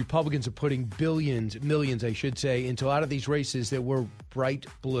the Republicans are putting millions, I should say, into a lot of these races that were bright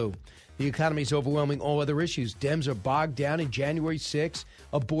blue. The economy is overwhelming all other issues. Dems are bogged down in January 6th,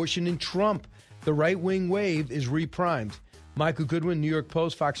 abortion, and Trump. The right-wing wave is reprimed. Michael Goodwin, New York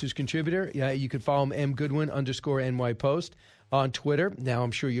Post, Fox News contributor. You can follow him, @Goodwin_NY Post on Twitter. Now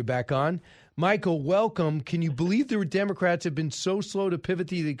I'm sure you're back on. Michael, welcome. Can you believe the Democrats have been so slow to pivot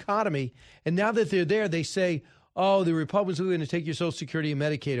to the economy, and now that they're there, they say, oh, the Republicans are going to take your Social Security and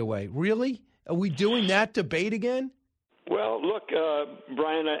Medicaid away. Really? Are we doing that debate again? Well, look,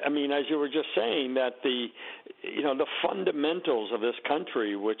 Brian, I mean, as you were just saying, that the fundamentals of this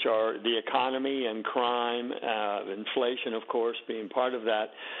country, which are the economy and crime, inflation, of course, being part of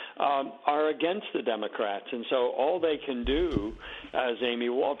that, are against the Democrats. And so all they can do, as Amy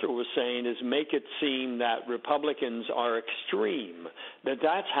Walter was saying, is make it seem that Republicans are extreme,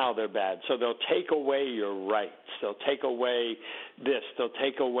 that's how they're bad. So they'll take away your rights. They'll take away this. They'll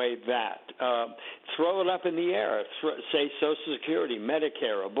take away that. Throw it up in the air. Say Social Security,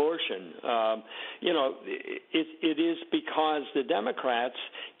 Medicare, abortion. It is because the Democrats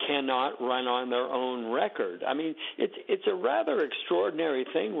cannot run on their own record. I mean, it's a rather extraordinary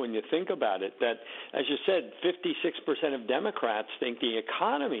thing when you think about it, that, as you said, 56% of Democrats think the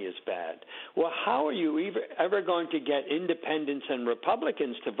economy is bad. Well, how are you ever going to get independents and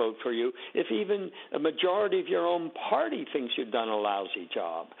Republicans to vote for you if even a majority of your own party thinks you've done a lousy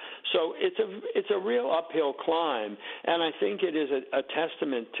job? So it's a real uphill climb, and I think it is a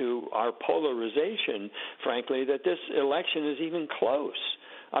testament to our polarization, frankly, that this election is even close.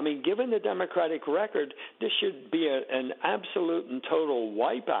 I mean, given the Democratic record, this should be an absolute and total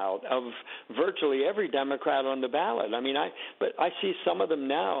wipeout of virtually every Democrat on the ballot. I mean, but I see some of them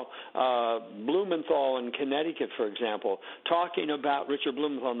now, Blumenthal in Connecticut, for example, talking about Richard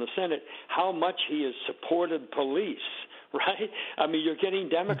Blumenthal in the Senate, how much he has supported police. Right? I mean, you're getting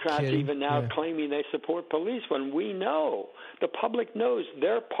Democrats even now claiming they support police when we know, the public knows,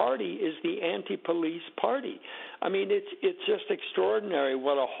 their party is the anti-police party. I mean, it's just extraordinary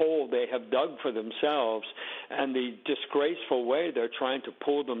what a hole they have dug for themselves and the disgraceful way they're trying to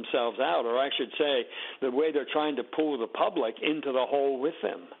pull themselves out, or I should say, the way they're trying to pull the public into the hole with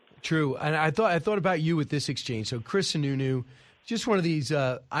them. True. And I thought about you with this exchange. So Chris Sununu, just one of these,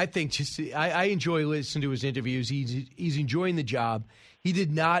 I think, I enjoy listening to his interviews. He's enjoying the job. He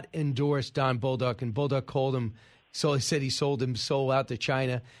did not endorse Don Bolduc, and Bolduc called him, so he said he sold him soul out to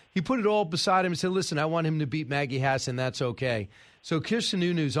China. He put it all beside him and said, listen, I want him to beat Maggie Hassan. That's okay. So Chris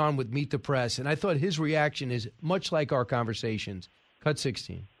Sununu's on with Meet the Press, and I thought his reaction is much like our conversations. Cut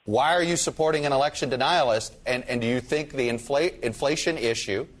 16. Why are you supporting an election denialist? And do you think the inflation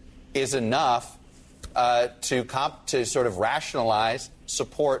issue is enough to sort of rationalize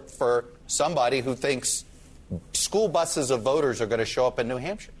support for somebody who thinks school buses of voters are going to show up in New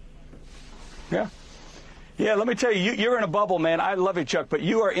Hampshire? Yeah, let me tell you, you're in a bubble, man. I love you, Chuck, but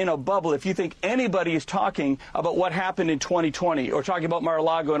you are in a bubble if you think anybody is talking about what happened in 2020 or talking about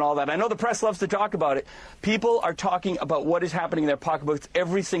Mar-a-Lago and all that. I know the press loves to talk about it. People are talking about what is happening in their pocketbooks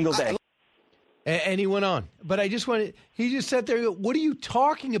every single day. And he went on. But I just wanted, he just sat there and go, what are you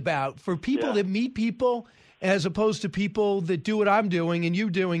talking about for people that meet people as opposed to people that do what I'm doing and you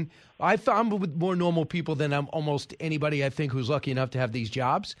doing? I'm with more normal people than I'm almost anybody I think who's lucky enough to have these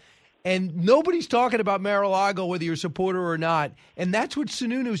jobs. And nobody's talking about Mar-a-Lago, whether you're a supporter or not. And that's what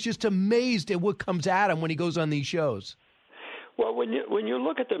Sununu is just amazed at what comes at him when he goes on these shows. Well, when you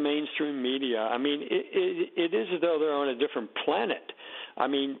look at the mainstream media, I mean, it is as though they're on a different planet. I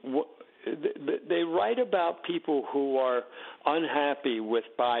mean, they write about people who are unhappy with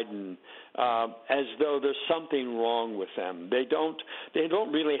Biden as though there's something wrong with them. They don't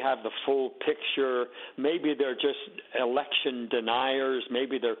really have the full picture. Maybe they're just election deniers.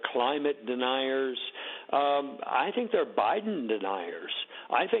 Maybe they're climate deniers. I think they're Biden deniers.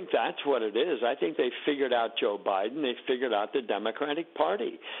 I think that's what it is. I think they figured out Joe Biden. They figured out the Democratic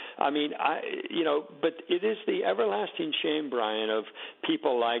Party. I mean, but it is the everlasting shame, Brian, of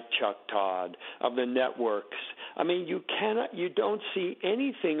people like Chuck Todd, of the networks. I mean, you don't see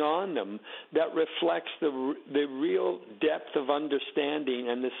anything on them that reflects the real depth of understanding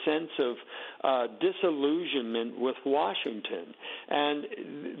and the sense of disillusionment with Washington. And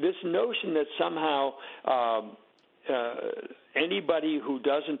this notion that somehow anybody who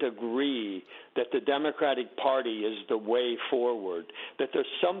doesn't agree that the Democratic Party is the way forward, that there's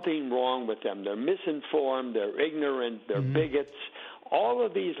something wrong with them, they're misinformed, they're ignorant, they're bigots, all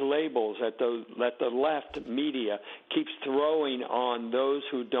of these labels that the left media keeps throwing on those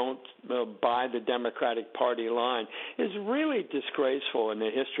who don't buy the Democratic Party line is really disgraceful in the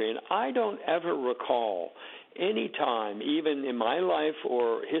history. And I don't ever recall any time, even in my life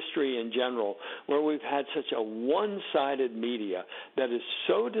or history in general, where we've had such a one-sided media that is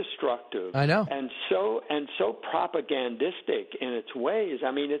so destructive. I know. And so propagandistic in its ways.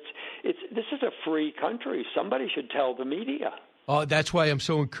 I mean, this is a free country. Somebody should tell the media. Oh, that's why I'm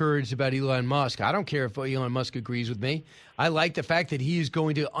so encouraged about Elon Musk. I don't care if Elon Musk agrees with me. I like the fact that he is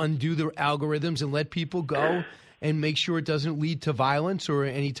going to undo the algorithms and let people go and make sure it doesn't lead to violence or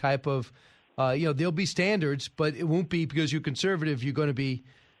any type of, there'll be standards, but it won't be because you're conservative, you're going to be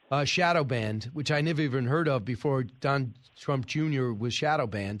shadow banned, which I never even heard of before Donald Trump Jr. was shadow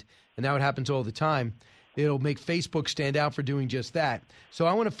banned, and now it happens all the time. It'll make Facebook stand out for doing just that. So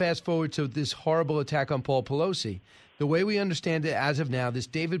I want to fast forward to this horrible attack on Paul Pelosi. The way we understand it as of now, this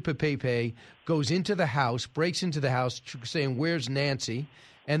David Pepe goes into the house, breaks into the house, saying, "Where's Nancy?"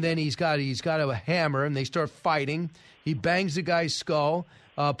 And then he's got a hammer, and they start fighting. He bangs the guy's skull.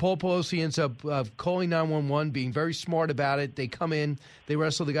 Paul Pelosi ends up calling 911, being very smart about it. They come in, they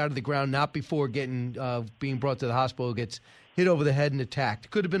wrestle the guy to the ground, not before being brought to the hospital, gets hit over the head and attacked.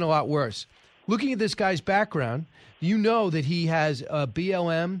 Could have been a lot worse. Looking at this guy's background, you know that he has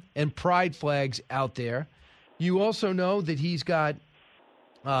BLM and pride flags out there. You also know that he's got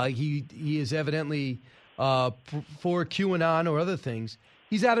he is evidently for QAnon or other things.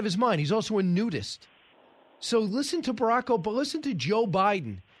 He's out of his mind. He's also a nudist. So listen to listen to Joe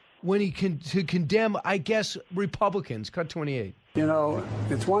Biden when he to condemn, I guess, Republicans. Cut 28. You know,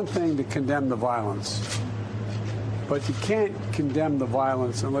 it's one thing to condemn the violence, but you can't condemn the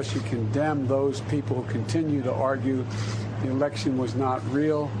violence unless you condemn those people who continue to argue the election was not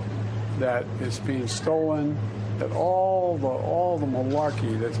real, that it's being stolen, that all the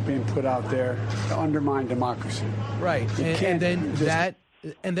malarkey that's being put out there to undermine democracy. Right, and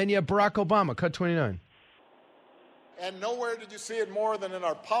then you have Barack Obama. Cut 29. And nowhere did you see it more than in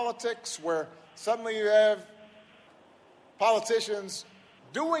our politics, where suddenly you have politicians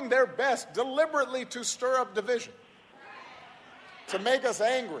doing their best deliberately to stir up division, to make us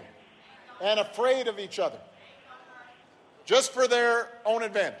angry and afraid of each other, just for their own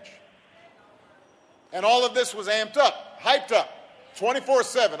advantage. And all of this was amped up, hyped up,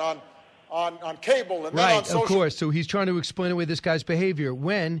 24/7 on cable and then on social. Right, of course. So he's trying to explain away this guy's behavior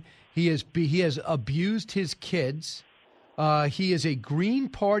when he has abused his kids. He is a Green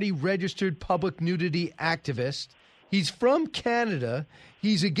Party registered public nudity activist. He's from Canada.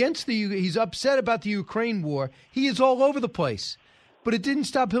 He's upset about the Ukraine war. He is all over the place. But it didn't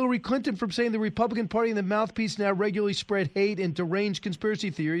stop Hillary Clinton from saying the Republican Party and the mouthpiece now regularly spread hate and deranged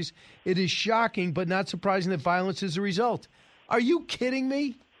conspiracy theories. It is shocking, but not surprising that violence is the result. Are you kidding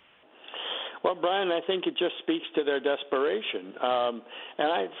me? Well, Brian, I think it just speaks to their desperation.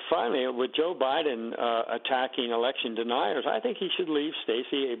 And finally, with Joe Biden attacking election deniers, I think he should leave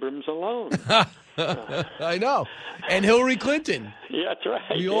Stacey Abrams alone. I know. And Hillary Clinton. Yeah, that's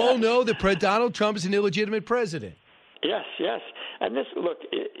right. We all know that Donald Trump is an illegitimate president. Yes, yes. And this, look,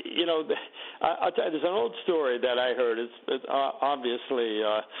 I'll tell you, there's an old story that I heard. It's obviously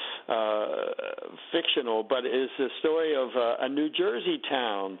fictional, but it's a story of a New Jersey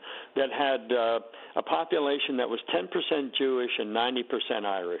town that had a population that was 10% Jewish and 90%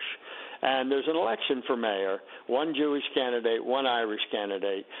 Irish. And there's an election for mayor, one Jewish candidate, one Irish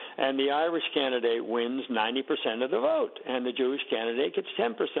candidate, and the Irish candidate wins 90% of the vote, and the Jewish candidate gets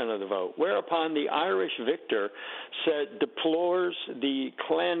 10% of the vote, whereupon the Irish victor deplores the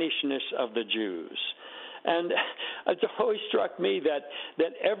clannishness of the Jews. And it's always struck me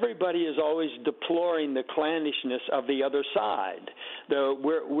that everybody is always deploring the clannishness of the other side.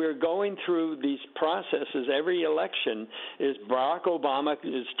 We're going through these processes. Every election is Barack Obama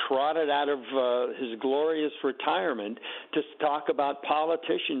is trotted out of his glorious retirement to talk about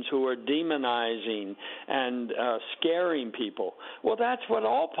politicians who are demonizing and scaring people. Well, that's what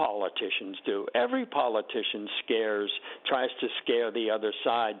all politicians do. Every politician tries to scare the other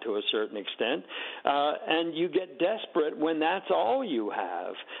side to a certain extent. And you get desperate when that's all you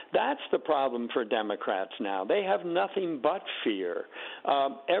have. That's the problem for Democrats now. They have nothing but fear.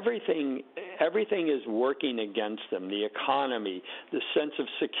 Everything is working against them. The economy, the sense of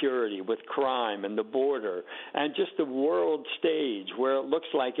security with crime and the border, and just the world stage where it looks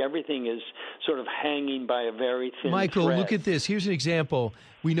like everything is sort of hanging by a very thin Michael, thread. look at this. Here's an example.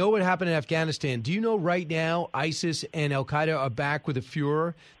 We know what happened in Afghanistan. Do you know right now ISIS and Al-Qaeda are back with a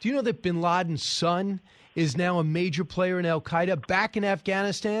furor? Do you know that bin Laden's son is now a major player in Al-Qaeda back in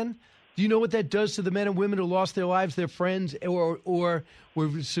Afghanistan? Do you know what that does to the men and women who lost their lives, their friends, or were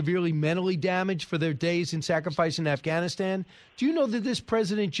severely mentally damaged for their days in sacrifice in Afghanistan? Do you know that this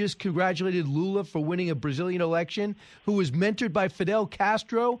president just congratulated Lula for winning a Brazilian election, who was mentored by Fidel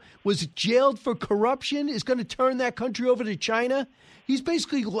Castro, was jailed for corruption, is going to turn that country over to China? He's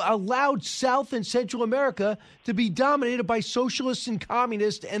basically allowed South and Central America to be dominated by socialists and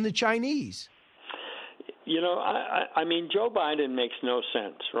communists and the Chinese. You know, I mean, Joe Biden makes no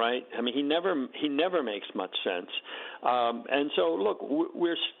sense, right? I mean, he never makes much sense. And so, look,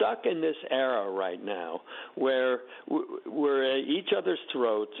 we're stuck in this era right now where we're at each other's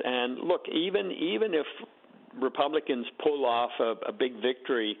throats. And look, even if Republicans pull off a big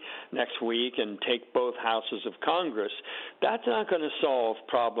victory next week and take both houses of Congress, that's not going to solve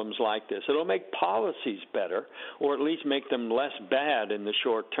problems like this. It'll make policies better, or at least make them less bad in the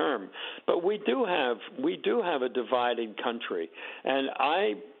short term. But we do have a divided country, and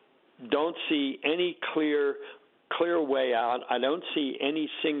I don't see any clear way out. I don't see any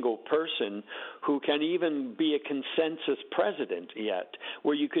single person who can even be a consensus president yet,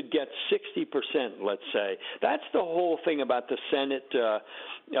 where you could get 60%, let's say. That's the whole thing about the Senate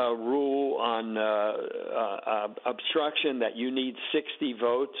rule on obstruction, that you need 60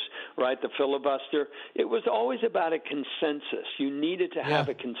 votes, right, the filibuster. It was always about a consensus. You needed to have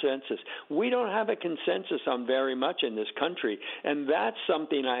a consensus. We don't have a consensus on very much in this country, and that's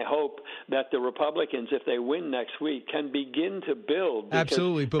something I hope that the Republicans, if they win next week, can begin to build.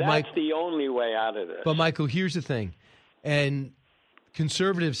 Absolutely, but that's the only way out of this. But, Michael, here's the thing, and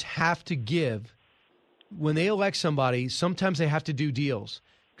conservatives have to give. When they elect somebody, sometimes they have to do deals.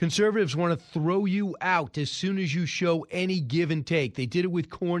 Conservatives want to throw you out as soon as you show any give and take. They did it with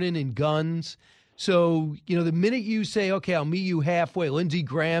Cornyn and guns. So, you know, the minute you say, okay, I'll meet you halfway, Lindsey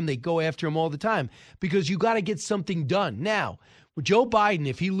Graham, they go after him all the time because you got to get something done. Now, with Joe Biden,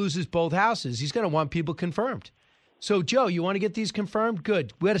 if he loses both houses, he's going to want people confirmed. So, Joe, you want to get these confirmed?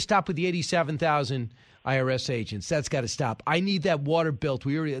 Good. We got to stop with the 87,000 IRS agents. That's got to stop. I need that water built.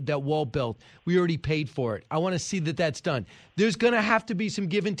 That wall built. We already paid for it. I want to see that that's done. There's going to have to be some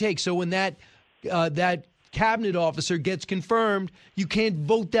give and take. So when that cabinet officer gets confirmed, you can't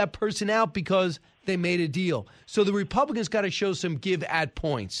vote that person out because they made a deal. So the Republicans got to show some give at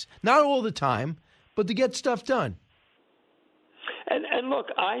points. Not all the time, but to get stuff done. And look,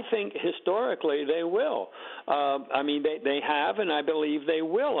 I think historically they will. I mean, they have, and I believe they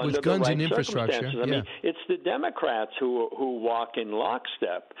will with under guns the right and infrastructure. circumstances. I mean, it's the Democrats who walk in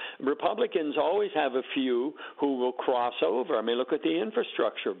lockstep. Republicans always have a few who will cross over. I mean, look at the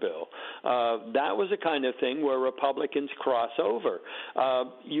infrastructure bill. That was the kind of thing where Republicans cross over.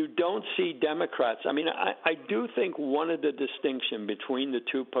 You don't see Democrats. I mean, I do think one of the distinction between the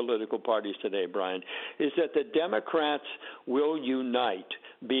two political parties today, Brian, is that the Democrats will unite unite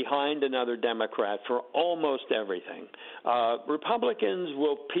behind another Democrat for almost everything. Republicans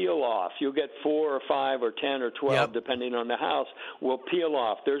will peel off. You'll get 4 or 5 or 10 or 12, depending on the House, will peel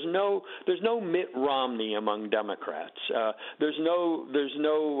off. There's no Mitt Romney among Democrats. There's no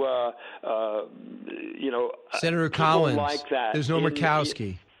Senator Collins. Like that. There's no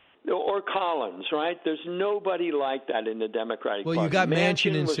Murkowski. Or Collins, right? There's nobody like that in the Democratic Party. Well, you got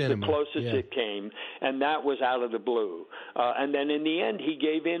Manchin and was Sinema. the closest it came, and that was out of the blue. And then in the end, he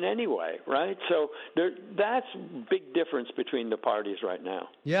gave in anyway, right? So that's a big difference between the parties right now.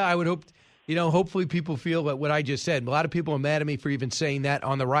 Yeah, I would hope, hopefully people feel that what I just said. A lot of people are mad at me for even saying that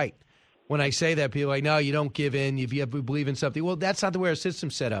on the right. When I say that, people are like, no, you don't give in. You have to believe in something. Well, that's not the way our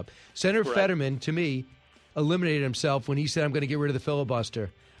system's set up. Senator Fetterman, to me, eliminated himself when he said, I'm going to get rid of the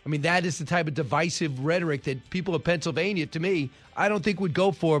filibuster. I mean, that is the type of divisive rhetoric that people of Pennsylvania, to me, I don't think would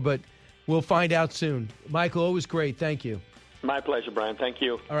go for, but we'll find out soon. Michael, always great. Thank you. My pleasure, Brian. Thank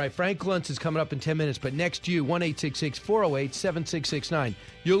you. All right, Frank Luntz is coming up in 10 minutes, but next you, 1-866-408-7669.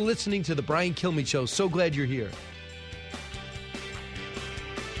 You're listening to The Brian Kilmeade Show. So glad you're here.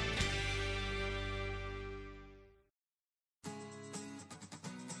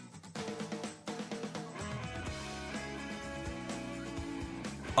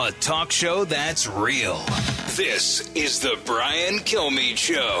 A talk show that's real. This is the Brian Kilmeade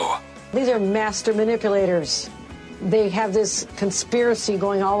Show. These are master manipulators. They have this conspiracy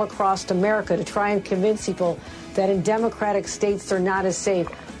going all across America to try and convince people that in democratic states they're not as safe.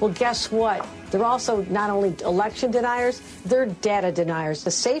 Well, guess what? They're also not only election deniers, they're data deniers.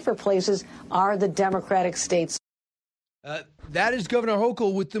 The safer places are the democratic states. That is Governor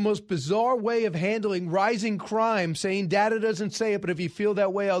Hochul with the most bizarre way of handling rising crime, saying data doesn't say it, but if you feel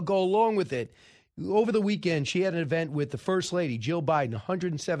that way, I'll go along with it. Over the weekend, she had an event with the First Lady, Jill Biden,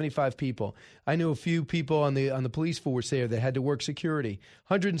 175 people. I knew a few people on the police force there that had to work security.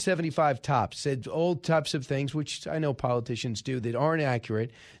 175 tops, said all types of things, which I know politicians do, that aren't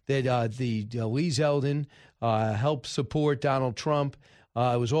accurate, that Lee Zeldin helped support Donald Trump.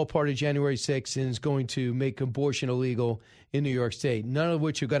 It was all part of January 6th and is going to make abortion illegal in New York State, none of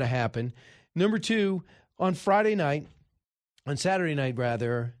which are going to happen. Number two, on Saturday night, Sunday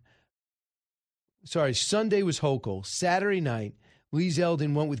was Hochul. Saturday night, Lee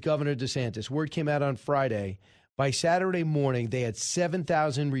Zeldin went with Governor DeSantis. Word came out on Friday. By Saturday morning, they had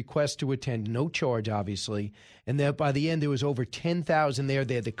 7,000 requests to attend, no charge, obviously. And then by the end, there was over 10,000 there.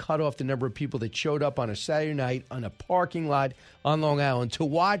 They had to cut off the number of people that showed up on a Saturday night on a parking lot on Long Island to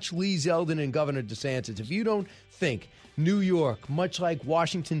watch Lee Zeldin and Governor DeSantis. If you don't think New York, much like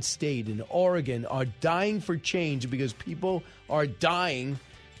Washington State and Oregon, are dying for change because people are dying,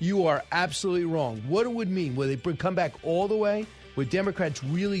 you are absolutely wrong. What it would mean, will they come back all the way? Would Democrats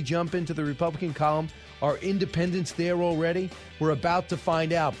really jump into the Republican column? Are independents there already? We're about to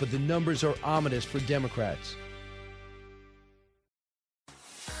find out, but the numbers are ominous for Democrats.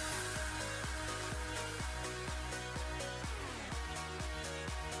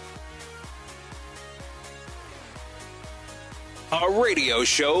 A radio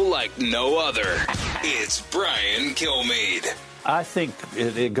show like no other. It's Brian Kilmeade. I think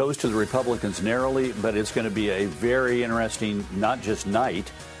it goes to the Republicans narrowly, but it's going to be a very interesting, not just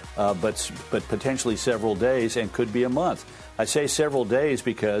night, but potentially several days and could be a month. I say several days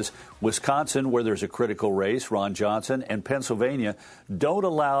because Wisconsin, where there's a critical race, Ron Johnson, and Pennsylvania don't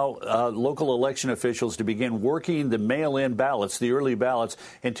allow local election officials to begin working the mail-in ballots, the early ballots,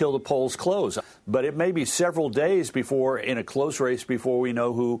 until the polls close. But it may be several days before, in a close race, before we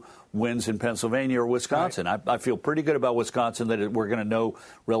know who wins in Pennsylvania or Wisconsin. Right. I feel pretty good about Wisconsin that we're going to know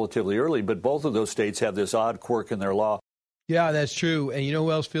relatively early, but both of those states have this odd quirk in their law. Yeah, that's true. And you know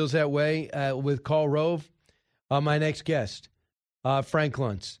who else feels that way with Karl Rove? My next guest, Frank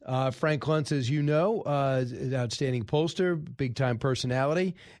Luntz. Frank Luntz, as you know, is an outstanding pollster, big-time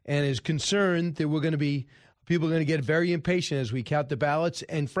personality, and is concerned that people are going to get very impatient as we count the ballots.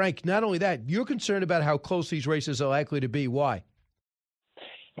 And, Frank, not only that, you're concerned about how close these races are likely to be. Why?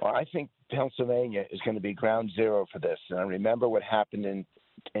 Well, I think Pennsylvania is going to be ground zero for this. And I remember what happened in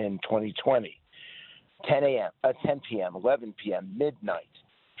 2020. 10 p.m., 11 p.m., midnight.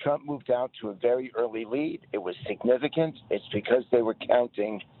 Trump moved out to a very early lead. It was significant. It's because they were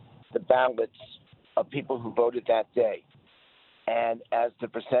counting the ballots of people who voted that day. And as the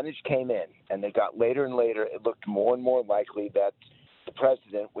percentage came in and they got later and later, it looked more and more likely that the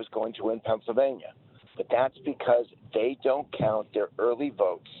president was going to win Pennsylvania. But that's because they don't count their early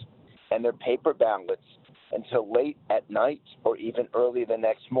votes and their paper ballots until late at night or even early the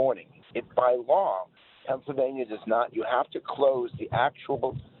next morning. By law, Pennsylvania does not. You have to close the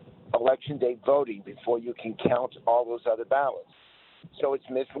actual election day voting before you can count all those other ballots. So it's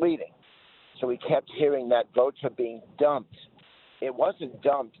misleading. So we kept hearing that votes are being dumped. It wasn't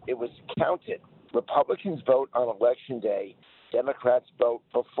dumped. It was counted. Republicans vote on Election Day. Democrats vote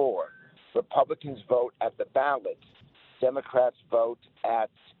before. Republicans vote at the ballot. Democrats vote at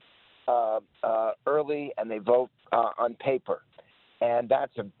early, and they vote on paper. And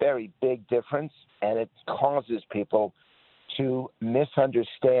that's a very big difference, and it causes people to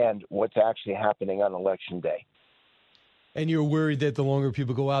misunderstand what's actually happening on Election Day. And you're worried that the longer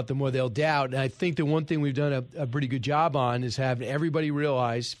people go out, the more they'll doubt. And I think the one thing we've done a pretty good job on is having everybody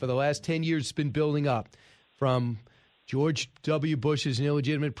realize for the last 10 years it's been building up from George W. Bush is an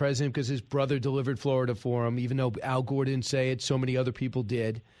illegitimate president because his brother delivered Florida for him, even though Al Gore didn't say it, so many other people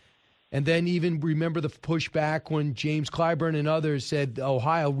did. And then even remember the pushback when James Clyburn and others said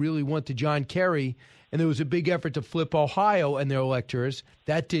Ohio really went to John Kerry, and there was a big effort to flip Ohio and their electors.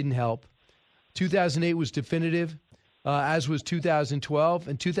 That didn't help. 2008 was definitive, as was 2012.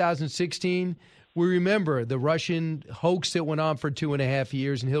 And 2016, we remember the Russian hoax that went on for 2.5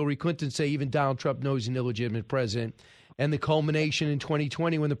 years, and Hillary Clinton say even Donald Trump knows he's an illegitimate president. And the culmination in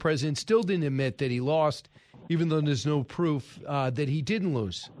 2020 when the president still didn't admit that he lost, even though there's no proof that he didn't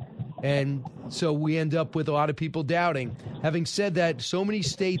lose. And so we end up with a lot of people doubting. Having said that, so many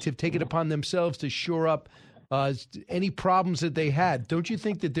states have taken upon themselves to shore up any problems that they had. Don't you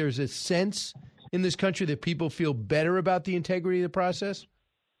think that there's a sense in this country that people feel better about the integrity of the process?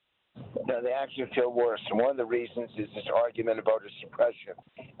 No, they actually feel worse. And one of the reasons is this argument of voter suppression.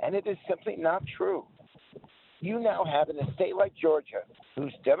 And it is simply not true. You now have in a state like Georgia,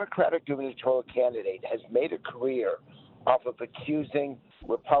 whose Democratic gubernatorial candidate has made a career off of accusing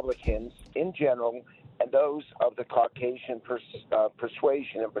Republicans in general and those of the Caucasian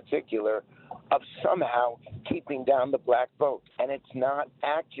persuasion in particular of somehow keeping down the black vote. And it's not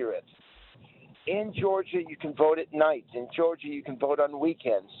accurate. In Georgia, you can vote at night. In Georgia, you can vote on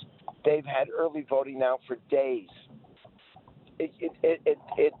weekends. They've had early voting now for days.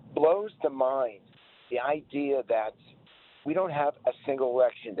 It blows the mind, the idea that we don't have a single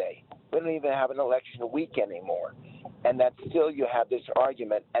election day. We don't even have an election week anymore. And that still you have this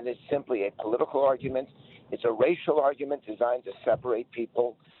argument, and it's simply a political argument. It's a racial argument designed to separate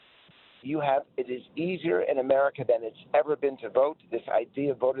people. It is easier in America than it's ever been to vote. This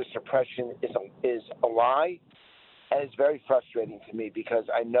idea of voter suppression is a lie, and it's very frustrating to me because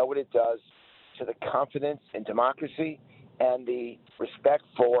I know what it does to the confidence in democracy and the respect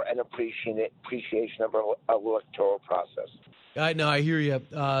for and appreciation of our electoral process. No, I hear you.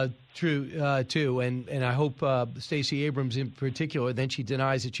 True, too. And I hope Stacey Abrams in particular, then she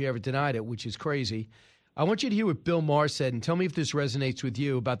denies that she ever denied it, which is crazy. I want you to hear what Bill Maher said and tell me if this resonates with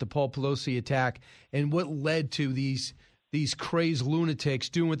you about the Paul Pelosi attack and what led to these crazed lunatics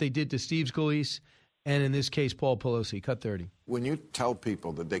doing what they did to Steve Scalise and, in this case, Paul Pelosi. Cut 30. When you tell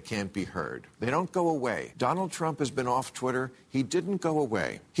people that they can't be heard, they don't go away. Donald Trump has been off Twitter. He didn't go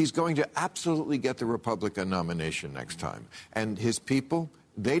away. He's going to absolutely get the Republican nomination next time. And his people,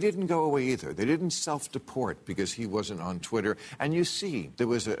 they didn't go away either. They didn't self-deport because he wasn't on Twitter. And you see, there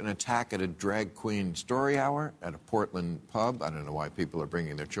was an attack at a drag queen story hour at a Portland pub. I don't know why people are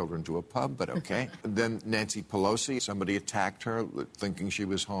bringing their children to a pub, but okay. Then Nancy Pelosi, somebody attacked her thinking she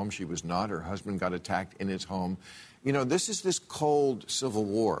was home. She was not. Her husband got attacked in his home. You know, this is this cold civil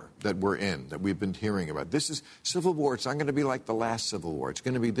war that we're in, that we've been hearing about. This is civil war. It's not going to be like the last civil war. It's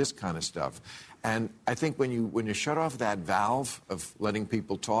going to be this kind of stuff. And I think when you shut off that valve of letting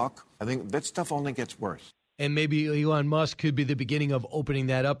people talk, I think that stuff only gets worse. And maybe Elon Musk could be the beginning of opening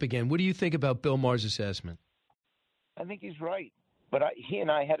that up again. What do you think about Bill Maher's assessment? I think he's right. But he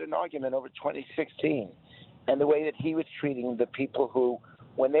and I had an argument over 2016 and the way that he was treating the people who,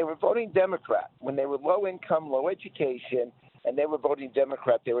 when they were voting Democrat, when they were low income, low education, and they were voting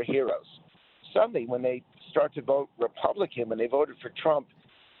Democrat, they were heroes. Suddenly, when they start to vote Republican, when they voted for Trump,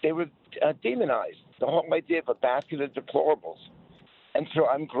 they were demonized. The whole idea of a basket of deplorables. And so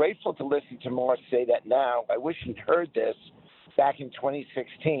I'm grateful to listen to Maher say that now. I wish he'd heard this back in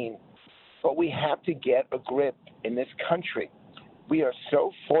 2016. But we have to get a grip in this country. We are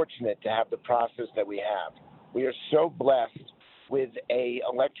so fortunate to have the process that we have. We are so blessed with a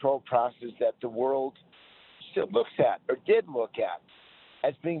electoral process that the world still looks at or did look at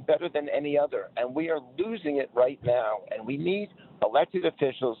as being better than any other. And we are losing it right now. And we need elected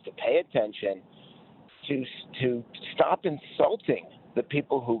officials to pay attention, to stop insulting the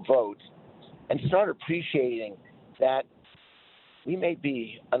people who vote and start appreciating that we may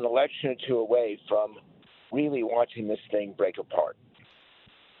be an election or two away from really watching this thing break apart.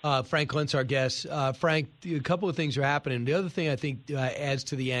 Frank Luntz, our guest. Frank, a couple of things are happening. The other thing I think adds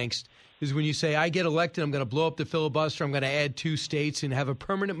to the angst is when you say, I get elected, I'm going to blow up the filibuster, I'm going to add 2 states and have a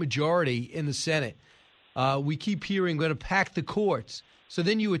permanent majority in the Senate. We keep hearing, going to pack the courts. So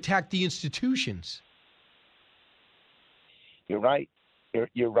then you attack the institutions. You're right.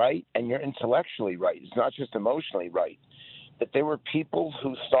 You're right, and you're intellectually right. It's not just emotionally right. But there were people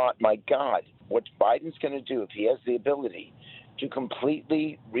who thought, my God, what Biden's going to do if he has the ability to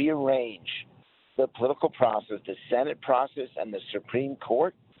completely rearrange the political process, the Senate process, and the Supreme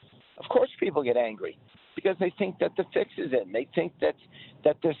Court, of course people get angry because they think that the fix is in. They think that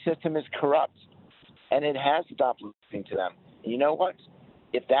their system is corrupt, and it has stopped listening to them. And you know what?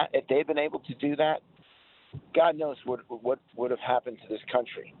 If they've been able to do that, God knows what would have happened to this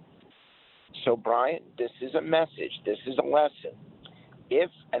country. So, Brian, this is a message. This is a lesson. If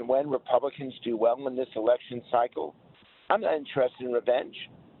and when Republicans do well in this election cycle, I'm not interested in revenge.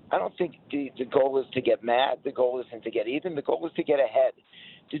 I don't think the goal is to get mad. The goal isn't to get even. The goal is to get ahead,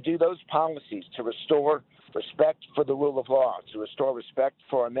 to do those policies, to restore respect for the rule of law, to restore respect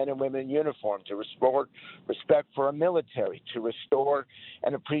for our men and women in uniform, to restore respect for our military, to restore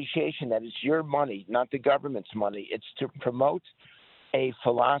an appreciation that it's your money, not the government's money. It's to promote a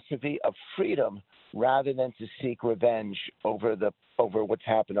philosophy of freedom rather than to seek revenge over what's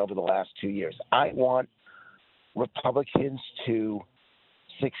happened over the last 2 years. I want Republicans to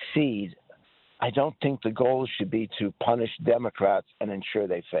succeed. I don't think the goal should be to punish Democrats and ensure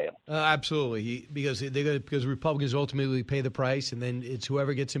they fail. Absolutely, because Republicans ultimately pay the price, and then it's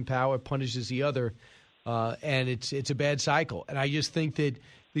whoever gets in power punishes the other, and it's a bad cycle. And I just think that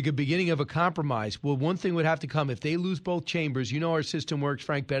the beginning of a compromise. Well, one thing would have to come if they lose both chambers. You know our system works,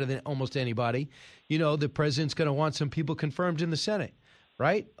 Frank, better than almost anybody. You know the president's going to want some people confirmed in the Senate,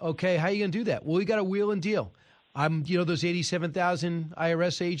 right? Okay, how are you going to do that? Well, we got to wheel and deal. Those 87,000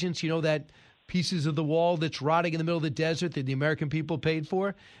 IRS agents. You know that pieces of the wall that's rotting in the middle of the desert that the American people paid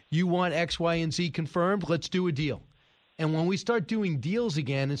for. You want X, Y, and Z confirmed? Let's do a deal. And when we start doing deals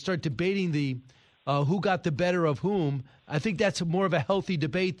again and start debating the who got the better of whom, I think that's more of a healthy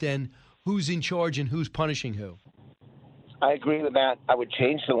debate than who's in charge and who's punishing who. I agree with that. I would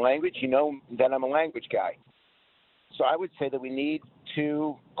change the language. You know that I'm a language guy. So I would say that we need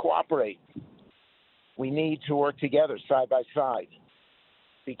to cooperate. We need to work together side by side.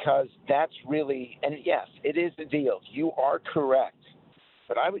 Because that's really, and yes, it is a deal. You are correct.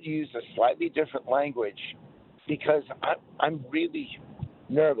 But I would use a slightly different language because I'm really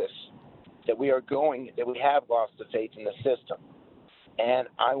nervous that we have lost the faith in the system. And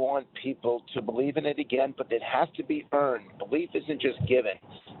I want people to believe in it again, but it has to be earned. Belief isn't just given.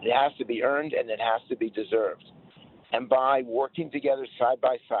 It has to be earned and it has to be deserved. And by working together side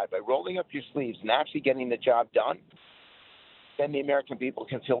by side, by rolling up your sleeves and actually getting the job done, then the American people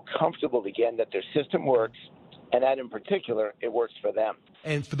can feel comfortable again that their system works, and that in particular, it works for them.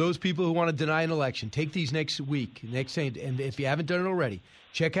 And for those people who want to deny an election, take these next week, and if you haven't done it already,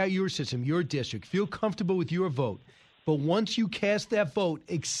 check out your system, your district. Feel comfortable with your vote. But once you cast that vote,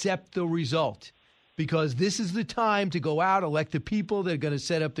 accept the result. Because this is the time to go out, elect the people that are going to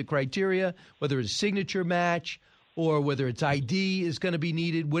set up the criteria, whether it's a signature match or whether it's ID is going to be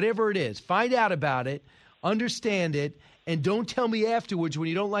needed, whatever it is. Find out about it, understand it, and don't tell me afterwards when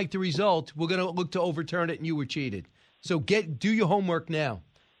you don't like the result, we're going to look to overturn it and you were cheated. So do your homework now.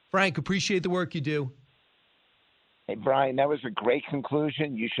 Frank, appreciate the work you do. Hey, Brian, that was a great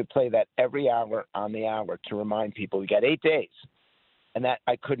conclusion. You should play that every hour on the hour to remind people we got 8 days. And that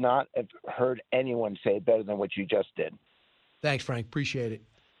I could not have heard anyone say it better than what you just did. Thanks, Frank. Appreciate it.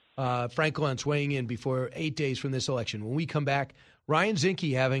 Frank Luntz weighing in before 8 days from this election. When we come back, Ryan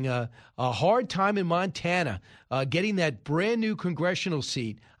Zinke having a hard time in Montana getting that brand new congressional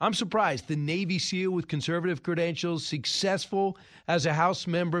seat. I'm surprised. The Navy SEAL with conservative credentials, successful as a House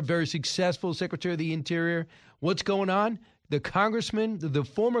member, very successful Secretary of the Interior. What's going on? The congressman, the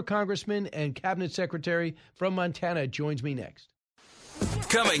former congressman and cabinet secretary from Montana joins me next.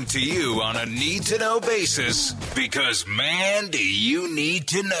 Coming to you on a need-to-know basis, because, man, do you need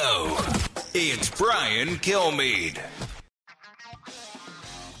to know. It's Brian Kilmeade.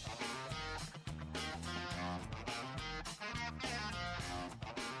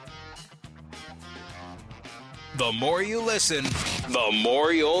 The more you listen, the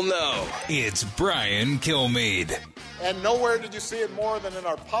more you'll know. It's Brian Kilmeade. And nowhere did you see it more than in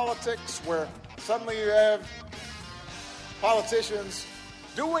our politics, where suddenly you have politicians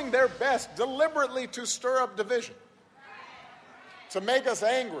doing their best deliberately to stir up division, to make us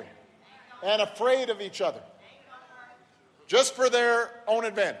angry and afraid of each other, just for their own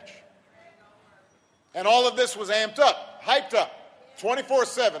advantage. And all of this was amped up, hyped up,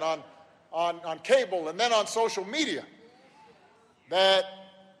 24/7 on cable and then on social media that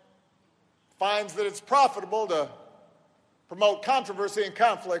finds that it's profitable to promote controversy and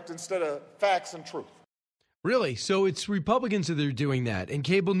conflict instead of facts and truth. Really? So it's Republicans that are doing that. And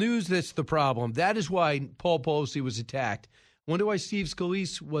cable news, that's the problem. That is why Paul Pelosi was attacked. I wonder why Steve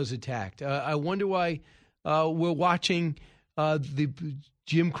Scalise was attacked. I wonder why we're watching the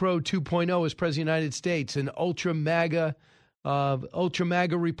Jim Crow 2.0 as President of the United States and ultra MAGA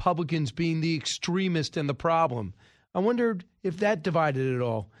Republicans being the extremist and the problem. I wondered if that divided it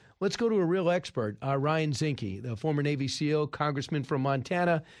all. Let's go to a real expert, Ryan Zinke, the former Navy SEAL, congressman from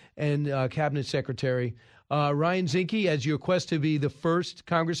Montana, and cabinet secretary. Ryan Zinke, as your quest to be the first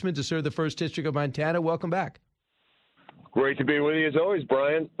congressman to serve the 1st District of Montana, welcome back. Great to be with you as always,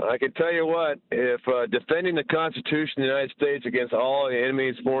 Brian. I can tell you what, if defending the Constitution of the United States against all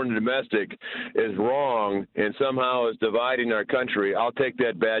enemies, foreign and domestic, is wrong and somehow is dividing our country, I'll take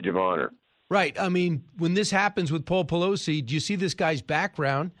that badge of honor. Right. I mean, when this happens with Paul Pelosi, do you see this guy's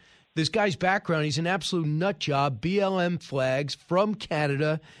background? He's an absolute nut job, BLM flags from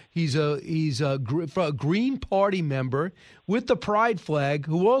Canada. He's a Green Party member with the Pride flag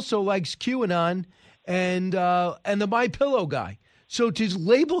who also likes QAnon and the MyPillow guy. So to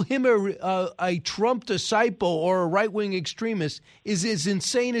label him a Trump disciple or a right-wing extremist is as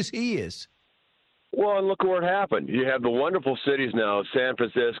insane as he is. Well, and look what happened. You have the wonderful cities now, San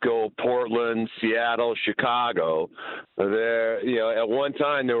Francisco, Portland, Seattle, Chicago. There, at one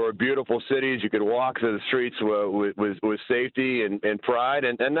time there were beautiful cities. You could walk through the streets with safety and pride,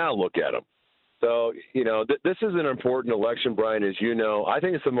 and now look at them. So, this is an important election, Brian, as you know. I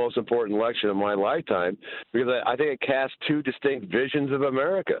think it's the most important election of my lifetime because I think it casts two distinct visions of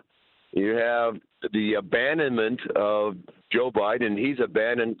America. You have the abandonment of Joe Biden. He's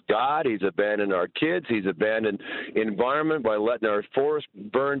abandoned God. He's abandoned our kids. He's abandoned environment by letting our forests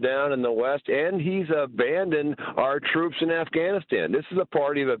burn down in the West. And he's abandoned our troops in Afghanistan. This is a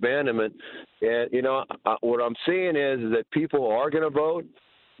party of abandonment. And, what I'm seeing is that people are going to vote.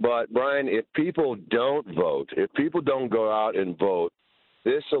 But, Brian, if people don't vote, if people don't go out and vote,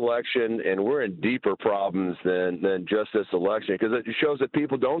 this election, and we're in deeper problems than just this election, because it shows that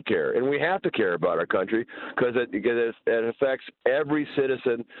people don't care. And we have to care about our country because it affects every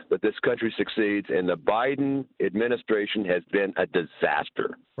citizen that this country succeeds. And the Biden administration has been a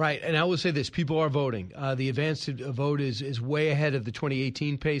disaster. Right. And I will say this. People are voting. The advanced vote is way ahead of the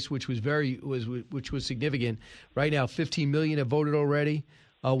 2018 pace, which was significant. Right now, 15 million have voted already,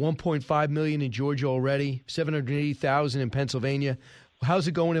 1.5 million in Georgia already, 780,000 in Pennsylvania. How's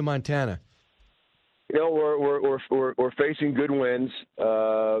it going in Montana? We're facing good wins.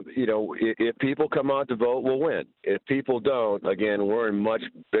 If people come out to vote, we'll win. If people don't, again, we're in much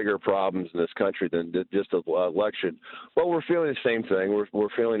bigger problems in this country than just an election. Well, we're feeling the same thing. We're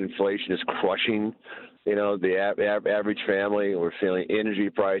feeling inflation is crushing, the average family. We're feeling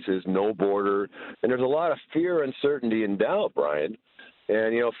energy prices, no border, and there's a lot of fear, uncertainty, and doubt, Brian.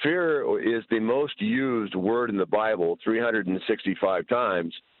 And, fear is the most used word in the Bible, 365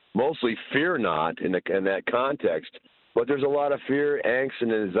 times, mostly fear not in that context. But there's a lot of fear, angst,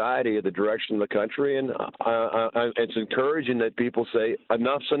 and anxiety of the direction of the country. And it's encouraging that people say,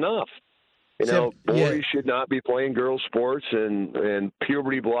 enough's enough. Boys should not be playing girls' sports, and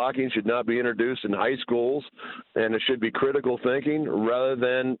puberty blocking should not be introduced in high schools. And it should be critical thinking rather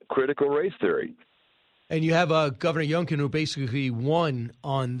than critical race theory. And you have Governor Youngkin who basically won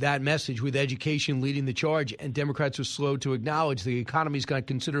on that message with education leading the charge, and Democrats were slow to acknowledge the economy's got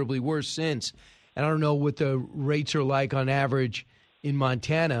considerably worse since. And I don't know what the rates are like on average in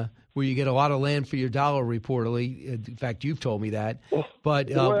Montana, where you get a lot of land for your dollar reportedly. In fact, you've told me that. But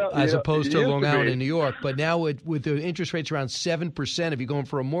as opposed to Long Island and New York. But now with the interest rates around 7%, if you're going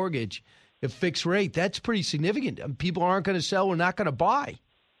for a mortgage, a fixed rate, that's pretty significant. People aren't going to sell or not going to buy.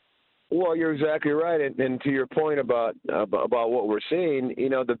 Well, you're exactly right, and to your point about what we're seeing,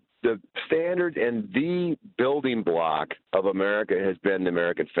 the standard and the building block of America has been the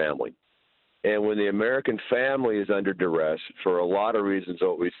American family, and when the American family is under duress for a lot of reasons,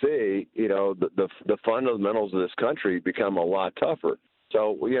 what we see, the fundamentals of this country become a lot tougher.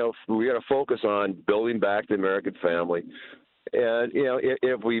 So we got to focus on building back the American family. And,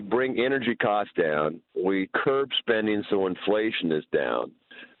 if we bring energy costs down, we curb spending so inflation is down.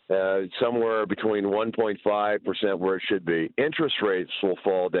 Somewhere between 1.5% where it should be. Interest rates will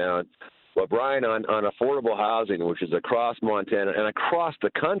fall down. But, Brian, on affordable housing, which is across Montana and across the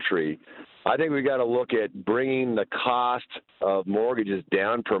country, I think we got to look at bringing the cost of mortgages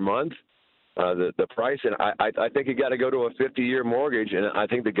down per month the price. And I think you got to go to a 50-year mortgage, and I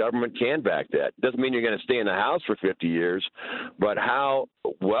think the government can back that. Doesn't mean you're going to stay in the house for 50 years, but how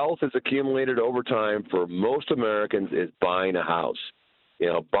wealth is accumulated over time for most Americans is buying a house.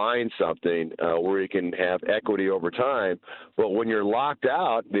 Buying something where you can have equity over time. But when you're locked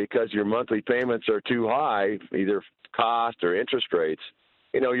out because your monthly payments are too high, either cost or interest rates,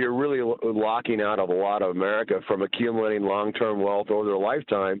 you're really locking out of a lot of America from accumulating long-term wealth over their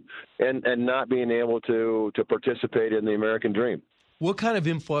lifetime and not being able to participate in the American dream. What kind of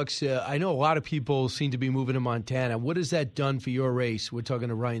influx? I know a lot of people seem to be moving to Montana. What has that done for your race? We're talking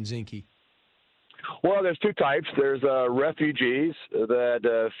to Ryan Zinke. Well, there's two types. There's refugees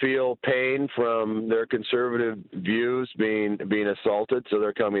that feel pain from their conservative views being assaulted, so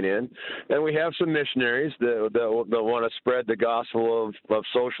they're coming in. And we have some missionaries that want to spread the gospel of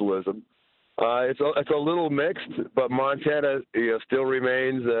socialism. It's a little mixed, but Montana still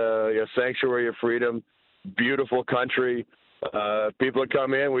remains a sanctuary of freedom, beautiful country. People that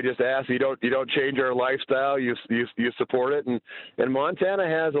come in, we just ask you don't change our lifestyle. You support it, and Montana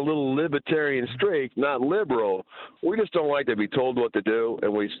has a little libertarian streak, not liberal. We just don't like to be told what to do,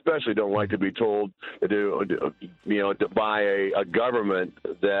 and we especially don't like to be told to buy a government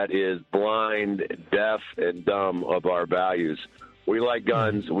that is blind, deaf, and dumb of our values. We like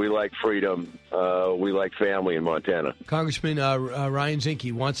guns. We like freedom. We like family in Montana. Congressman Ryan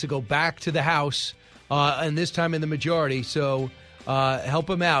Zinke wants to go back to the House. And this time in the majority, so help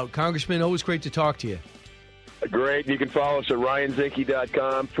him out. Congressman, always great to talk to you. Great. You can follow us at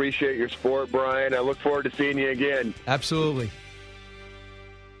ryanzinke.com. Appreciate your support, Brian. I look forward to seeing you again. Absolutely.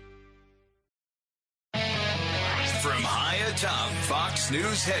 From high atop Fox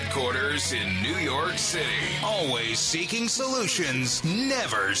News headquarters in New York City, always seeking solutions,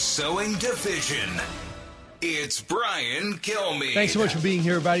 never sowing division. It's Brian Kilmeade. Thanks so much for being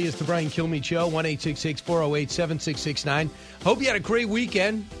here, everybody. It's the Brian Kilmeade Show, 1-866-408-7669. Hope you had a great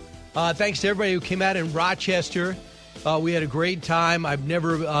weekend. Thanks to everybody who came out in Rochester. We had a great time. I've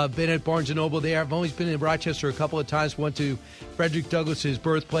never been at Barnes & Noble there. I've only been in Rochester a couple of times. Went to Frederick Douglass's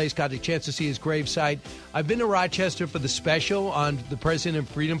birthplace, got a chance to see his gravesite. I've been to Rochester for the special on the President and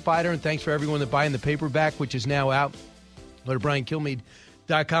Freedom Fighter, and thanks for everyone that buying the paperback, which is now out. Go to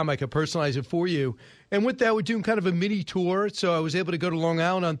BrianKilmeade.com. I can personalize it for you. And with that, we're doing kind of a mini tour. So I was able to go to Long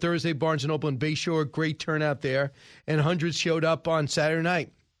Island on Thursday, Barnes & Noble in Bayshore. Great turnout there. And hundreds showed up on Saturday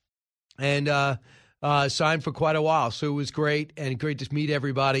night and signed for quite a while. So it was great, and great to meet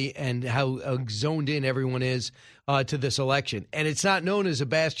everybody and how zoned in everyone is to this election. And it's not known as a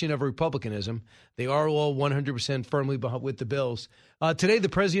bastion of republicanism. They are all 100% firmly with the Bills. Today, the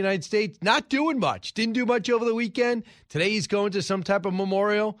President of the United States not doing much. Didn't do much over the weekend. Today, he's going to some type of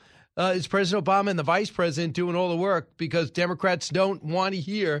memorial. Is President Obama and the Vice President doing all the work because Democrats don't want to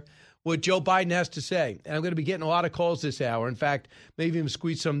hear what Joe Biden has to say. And I'm going to be getting a lot of calls this hour. In fact, maybe even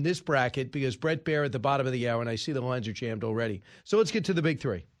squeeze some in this bracket because Brett Baer at the bottom of the hour, and I see the lines are jammed already. So let's get to the big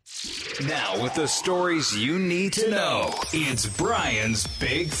three. Now with the stories you need to know, it's Brian's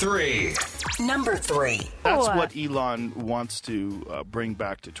Big Three. Number 3. That's what Elon wants to bring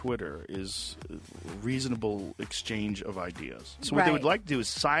back to Twitter is reasonable exchange of ideas. So what they would like to do is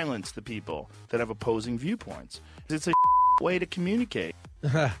silence the people that have opposing viewpoints. It's a way to communicate.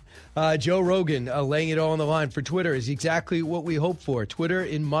 Joe Rogan laying it all on the line for Twitter is exactly what we hope for. Twitter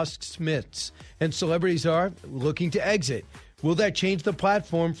in Musk's midst. And celebrities are looking to exit. Will that change the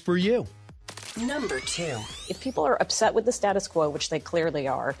platform for you? Number 2. If people are upset with the status quo, which they clearly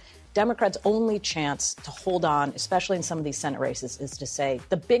are, Democrats' only chance to hold on, especially in some of these Senate races, is to say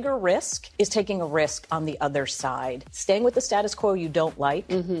the bigger risk is taking a risk on the other side. Staying with the status quo you don't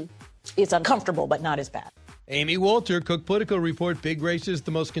like is uncomfortable, but not as bad. Amy Walter, Cook Political Report, big races,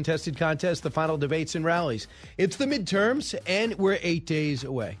 the most contested contest, the final debates and rallies. It's the midterms, and we're 8 days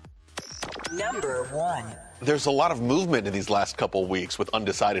away. Number 1. There's a lot of movement in these last couple weeks with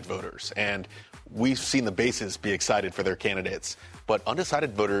undecided voters, and we've seen the bases be excited for their candidates. But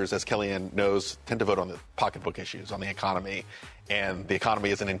undecided voters, as Kellyanne knows, tend to vote on the pocketbook issues, on the economy, and the economy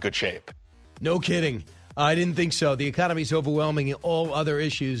isn't in good shape. No kidding. I didn't think so. The economy is overwhelming in all other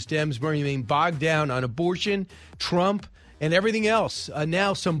issues. Dems remain bogged down on abortion, Trump, and everything else.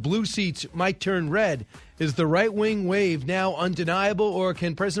 Now some blue seats might turn red. Is the right-wing wave now undeniable, or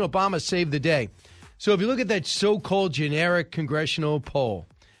can President Obama save the day? So if you look at that so-called generic congressional poll,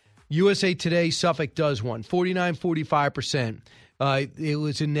 USA Today, Suffolk does one, 49-45%. It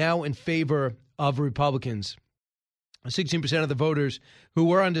was now in favor of Republicans. 16% of the voters who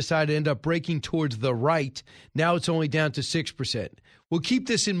were undecided end up breaking towards the right. Now it's only down to 6%. We'll keep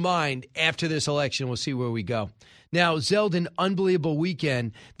this in mind after this election. We'll see where we go. Now, Zeldin, unbelievable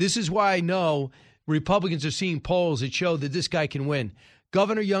weekend. This is why I know Republicans are seeing polls that show that this guy can win.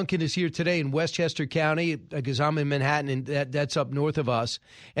 Governor Youngkin is here today in Westchester County, because I'm in Manhattan, and that's up north of us.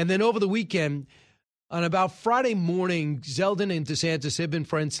 And then over the weekend, on about Friday morning, Zeldin and DeSantis have been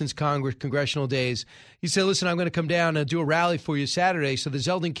friends since congressional days. He said, listen, I'm going to come down and do a rally for you Saturday. So the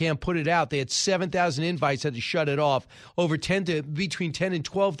Zeldin camp put it out. They had 7,000 invites, had to shut it off. Between 10 and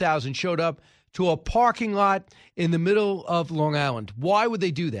 12,000 showed up to a parking lot in the middle of Long Island. Why would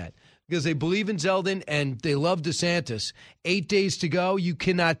they do that? Because they believe in Zeldin and they love DeSantis. 8 days to go. You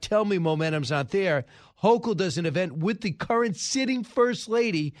cannot tell me momentum's not there. Hochul does an event with the current sitting first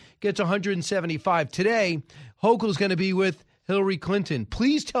lady, gets 175. Today, Hochul's going to be with Hillary Clinton.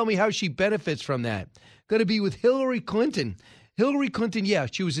 Please tell me how she benefits from that. Going to be with Hillary Clinton. Hillary Clinton, yeah,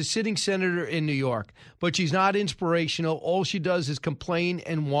 she was a sitting senator in New York, but she's not inspirational. All she does is complain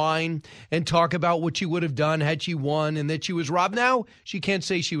and whine and talk about what she would have done had she won and that she was robbed. Now, she can't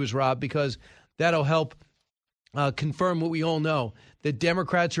say she was robbed because that'll help confirm what we all know, that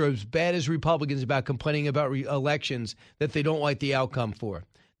Democrats are as bad as Republicans about complaining about elections that they don't like the outcome for.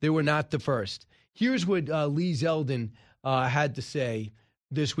 They were not the first. Here's what Lee Zeldin had to say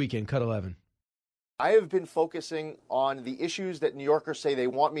this weekend, Cut 11. I have been focusing on the issues that New Yorkers say they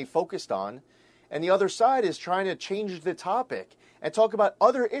want me focused on, and the other side is trying to change the topic and talk about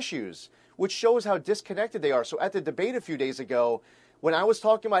other issues, which shows how disconnected they are. So at the debate a few days ago, when I was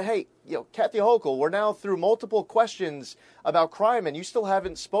talking about, hey, Kathy Hochul, we're now through multiple questions about crime, and you still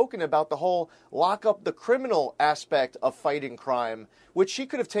haven't spoken about the whole lock up the criminal aspect of fighting crime, which she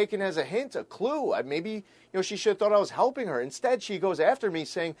could have taken as a hint, a clue. Maybe she should have thought I was helping her. Instead, she goes after me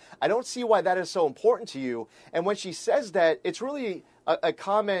saying, I don't see why that is so important to you. And when she says that, it's really a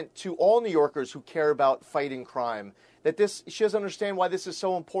comment to all New Yorkers who care about fighting crime, that she doesn't understand why this is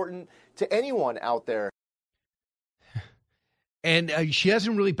so important to anyone out there. And she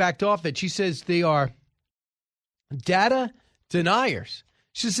hasn't really backed off it. She says they are data deniers.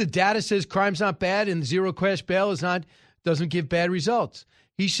 She says the data says crime's not bad and zero crash bail doesn't give bad results.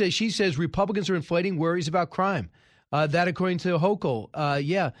 She says Republicans are inflating worries about crime. That according to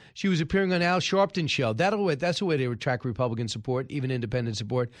Hochul. She was appearing on Al Sharpton's show. That's a way to attract Republican support, even independent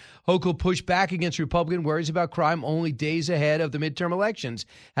support. Hochul pushed back against Republican worries about crime only days ahead of the midterm elections.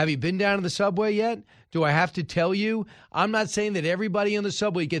 Have you been down to the subway yet? Do I have to tell you? I'm not saying that everybody on the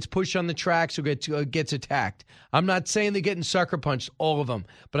subway gets pushed on the tracks or gets attacked. I'm not saying they're getting sucker punched, all of them.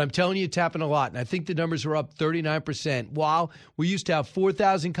 But I'm telling you, it's happened a lot. And I think the numbers are up 39%. While we used to have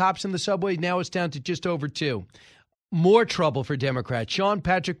 4,000 cops in the subway, now it's down to just over 2. More trouble for Democrats. Sean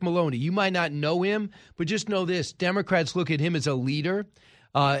Patrick Maloney, you might not know him, but just know this. Democrats look at him as a leader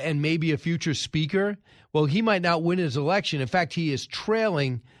and maybe a future speaker. Well, he might not win his election. In fact, he is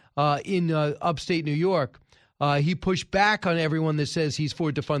trailing in upstate New York. He pushed back on everyone that says he's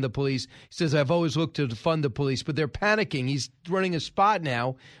for defund the police. He says, I've always looked to defund the police, but they're panicking. He's running a spot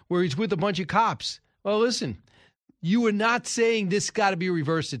now where he's with a bunch of cops. Well, listen. You are not saying this got to be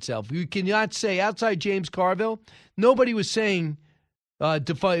reversed itself. You cannot say outside James Carville, nobody was saying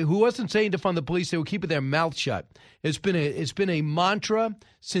who wasn't saying defund the police. They were keeping their mouth shut. It's been a mantra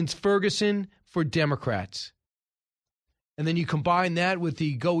since Ferguson for Democrats. And then you combine that with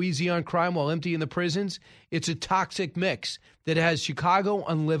the go easy on crime while emptying the prisons. It's a toxic mix that has Chicago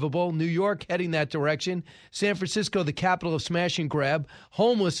unlivable, New York heading that direction, San Francisco the capital of smash and grab.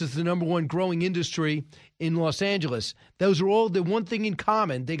 Homeless is the number one growing industry in Los Angeles. Those are all the one thing in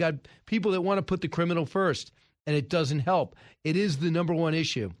common. They got people that want to put the criminal first, and it doesn't help. It is the number one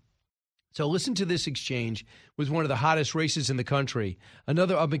issue. So listen to this exchange with one of the hottest races in the country.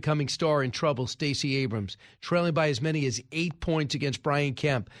 Another up-and-coming star in trouble, Stacey Abrams, trailing by as many as 8 points against Brian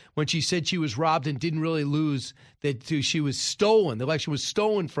Kemp when she said she was robbed and didn't really lose, that she was stolen. The election was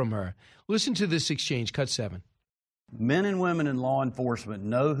stolen from her. Listen to this exchange, cut 7. Men and women in law enforcement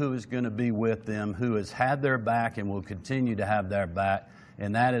know who is going to be with them, who has had their back and will continue to have their back,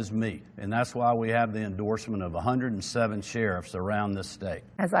 and that is me. And that's why we have the endorsement of 107 sheriffs around this state.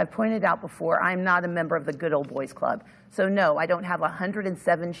 As I've pointed out before, I'm not a member of the Good Old Boys Club. So no, I don't have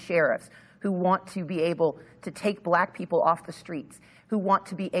 107 sheriffs who want to be able to take black people off the streets, who want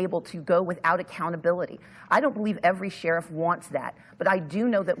to be able to go without accountability. I don't believe every sheriff wants that, but I do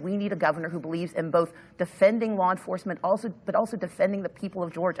know that we need a governor who believes in both defending law enforcement, but also defending the people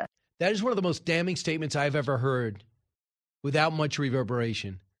of Georgia. That is one of the most damning statements I've ever heard without much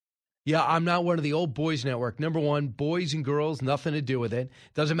reverberation. Yeah, I'm not one of the old boys network. Number one, boys and girls, nothing to do with it.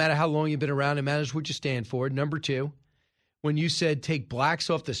 Doesn't matter how long you've been around. It matters what you stand for. Number two, when you said take blacks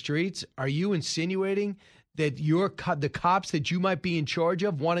off the streets? Are you insinuating that the cops that you might be in charge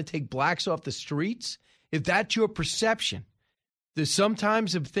of want to take blacks off the streets? If that's your perception, there's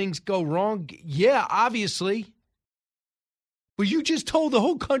sometimes if things go wrong, yeah, obviously. But you just told the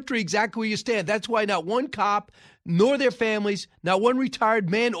whole country exactly where you stand. That's why not one cop, nor their families, not one retired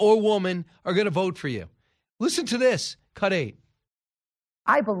man or woman are going to vote for you. Listen to this. Cut 8.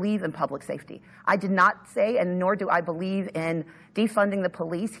 I believe in public safety. I did not say, and nor do I believe in defunding the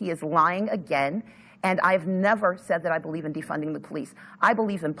police. He is lying again. And I've never said that I believe in defunding the police. I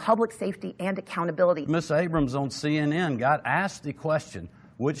believe in public safety and accountability. Ms. Abrams on CNN got asked the question,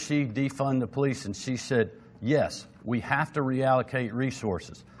 would she defund the police? And she said, yes, we have to reallocate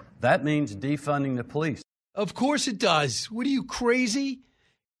resources. That means defunding the police. Of course it does. What are you, crazy?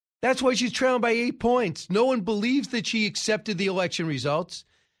 That's why she's trailing by 8 points. No one believes that she accepted the election results.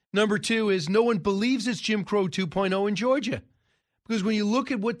 Number 2 is no one believes it's Jim Crow 2.0 in Georgia. Because when you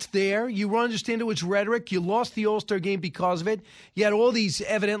look at what's there, you understand it was rhetoric. You lost the All-Star game because of it. You had all these,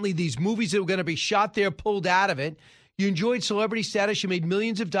 evidently, these movies that were going to be shot there, pulled out of it. You enjoyed celebrity status. You made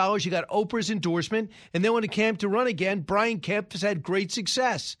millions of dollars. You got Oprah's endorsement. And then when it came to run again, Brian Kemp has had great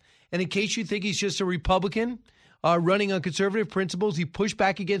success. And in case you think he's just a Republican running on conservative principles, he pushed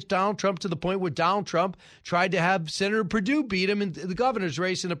back against Donald Trump to the point where Donald Trump tried to have Senator Perdue beat him in the governor's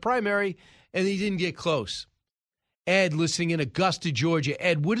race in the primary, and he didn't get close. Ed, listening in Augusta, Georgia.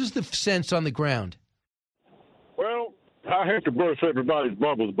 Ed, what is the sense on the ground? Well, I hate to burst everybody's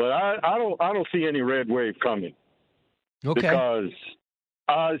bubbles, but I don't see any red wave coming. Okay. Because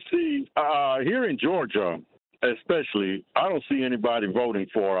I see here in Georgia, especially, I don't see anybody voting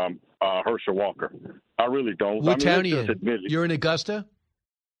for Herschel Walker. I really don't. What town are you in? You're in Augusta?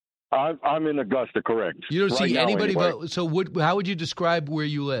 I'm in Augusta, correct. You don't see anybody anyway. vote. So how would you describe where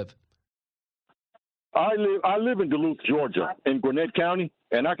you live? I live in Duluth, Georgia, in Gwinnett County,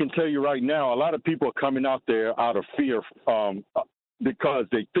 and I can tell you right now, a lot of people are coming out there out of fear because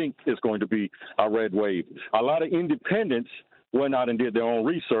they think it's going to be a red wave. A lot of independents went out and did their own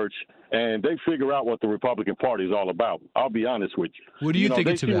research, and they figure out what the Republican Party is all about. I'll be honest with you. What do you think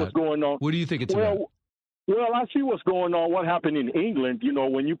it's about? What's going on. What do you think it's about? Well, I see what's going on. What happened in England,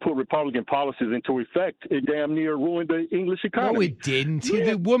 when you put Republican policies into effect, it damn near ruined the English economy. No, it didn't. Yeah.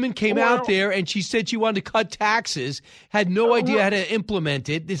 The woman came out there and she said she wanted to cut taxes, had no idea how to implement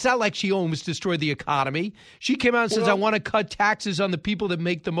it. It's not like she almost destroyed the economy. She came out and says, I want to cut taxes on the people that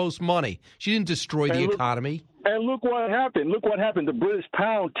make the most money. She didn't destroy the economy. And look what happened. Look what happened. The British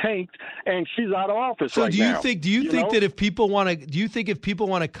pound tanked, and she's out of office right now. Do you think that if people want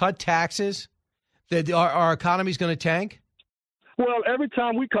to cut taxes, that our economy is going to tank? Well, every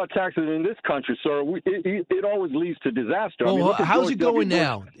time we cut taxes in this country, sir, it always leads to disaster. Well, how's it going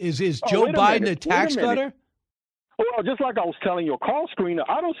now? Is Joe Biden a tax cutter? Well, just like I was telling your call screener,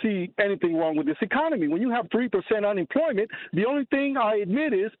 I don't see anything wrong with this economy. When you have 3% unemployment, the only thing I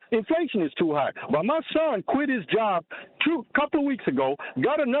admit is inflation is too high. But my son quit his job a couple of weeks ago,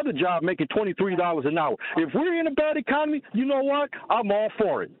 got another job making $23 an hour. If we're in a bad economy, you know what? I'm all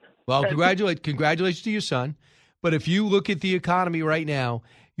for it. Well, congratulations to your son. But if you look at the economy right now,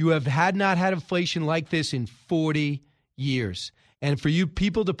 you have not had inflation like this in 40 years. And for you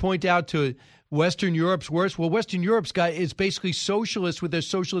people to point out to Western Europe's worse, well, Western Europe's is basically socialist with their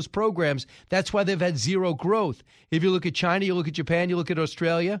socialist programs. That's why they've had zero growth. If you look at China, you look at Japan, you look at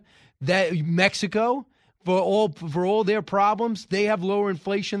Australia, Mexico, for all their problems, they have lower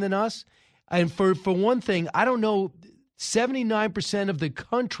inflation than us. And for one thing, I don't know, 79% of the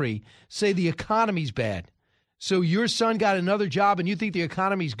country say the economy's bad. So your son got another job and you think the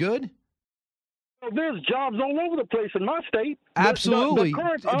economy's good? Well, there's jobs all over the place in my state. Absolutely.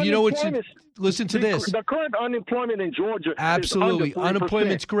 Listen to this. The current unemployment in Georgia Absolutely. is under 3%.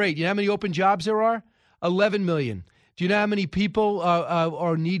 Unemployment's great. You know how many open jobs there are? 11 million. Do you know how many people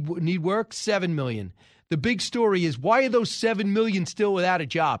need work? 7 million. The big story is, why are those 7 million still without a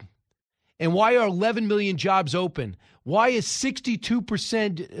job? And why are 11 million jobs open? Why is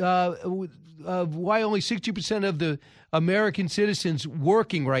 62%? Why only 60% of the American citizens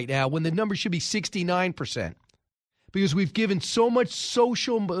working right now when the number should be 69%? Because we've given so much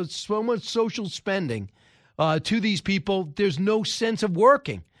social spending to these people. There's no sense of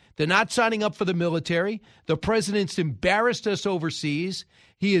working. They're not signing up for the military. The president's embarrassed us overseas.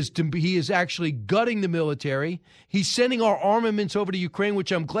 He is actually gutting the military. He's sending our armaments over to Ukraine,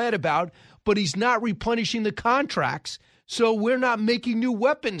 which I'm glad about, but he's not replenishing the contracts. So we're not making new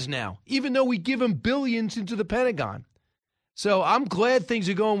weapons now, even though we give him billions into the Pentagon. So I'm glad things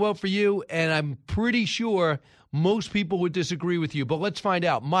are going well for you, and I'm pretty sure most people would disagree with you. But let's find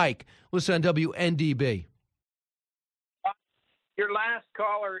out. Mike, listen on WNDB. your last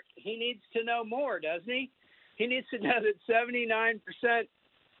caller, he needs to know more, doesn't he? He needs to know that 79%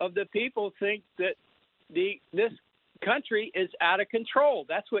 of the people think that this country is out of control.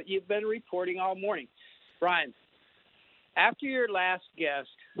 That's what you've been reporting all morning. Brian, after your last guest,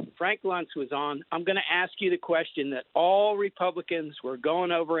 Frank Luntz, was on, I'm going to ask you the question that all Republicans were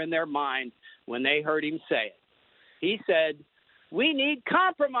going over in their mind when they heard him say it. He said, we need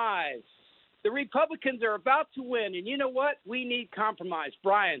compromise. The Republicans are about to win, and you know what? We need compromise.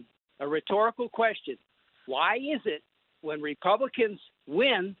 Brian, a rhetorical question. Why is it when Republicans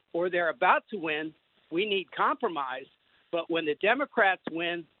win or they're about to win, we need compromise, but when the Democrats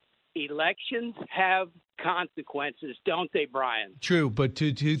win, elections have consequences, don't they, Brian? True, but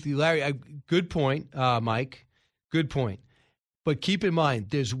to Larry, good point, Mike. Good point. But keep in mind,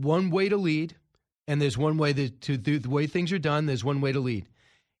 there's one way to lead, and there's one way to do the way things are done. There's one way to lead.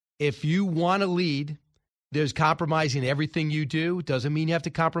 If you want to lead, there's compromising everything you do. Doesn't mean you have to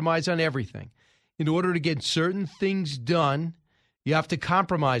compromise on everything. In order to get certain things done, you have to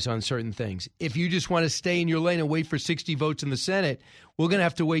compromise on certain things. If you just want to stay in your lane and wait for 60 votes in the Senate, we're going to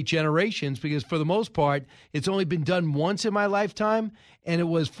have to wait generations because for the most part, it's only been done once in my lifetime. And it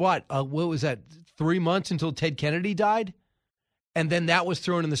was what was that, 3 months until Ted Kennedy died? And then that was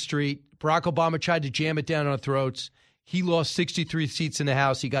thrown in the street. Barack Obama tried to jam it down our throats. He lost 63 seats in the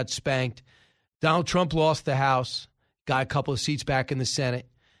House. He got spanked. Donald Trump lost the House, got a couple of seats back in the Senate.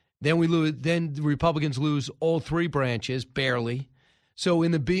 Then the Republicans lose all 3 branches, barely. So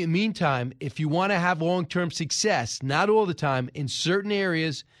in the meantime, if you want to have long-term success, not all the time, in certain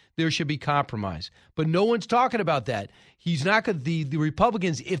areas, there should be compromise. But no one's talking about that. He's not going to, the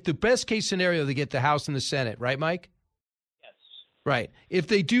Republicans, if the best case scenario, they get the House and the Senate, right, Mike? Yes. Right. If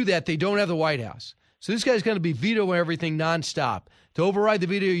they do that, they don't have the White House. So this guy's going to be vetoing everything nonstop. To override the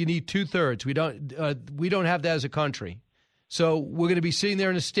veto, you need 2/3. We don't have that as a country. So we're going to be sitting there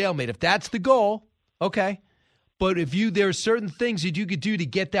in a stalemate. If that's the goal, okay. But if there are certain things that you could do to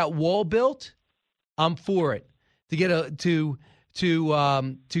get that wall built, I'm for it. To get to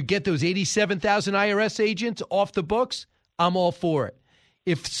get those 87,000 IRS agents off the books, I'm all for it.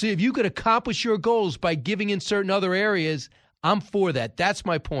 If you could accomplish your goals by giving in certain other areas, I'm for that. That's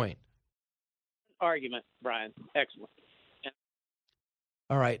my point. Argument, Brian. Excellent.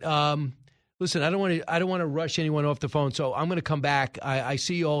 All right. Listen, I don't want to rush anyone off the phone, so I'm going to come back. I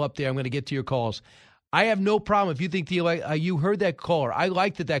see you all up there. I'm going to get to your calls. I have no problem if you think you heard that caller. I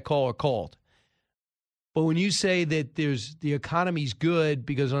like that caller called. But when you say that the economy's good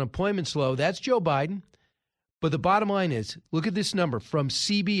because unemployment's low, that's Joe Biden. But the bottom line is, look at this number from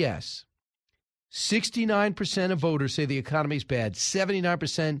CBS. 69% of voters say the economy's bad.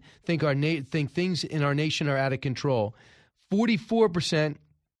 79% think things in our nation are out of control. 44%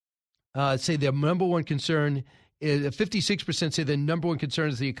 say their number one concern is 56% say the number one concern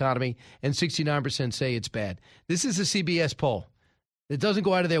is the economy, and 69% say it's bad. This is a CBS poll. It doesn't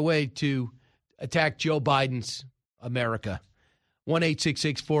go out of their way to attack Joe Biden's America.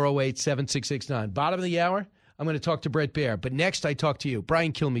 1-866-408-7669. Bottom of the hour, I'm going to talk to Bret Baier. But next, I talk to you.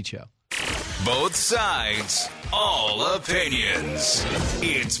 Brian Kilmeade Show. Both sides, all opinions.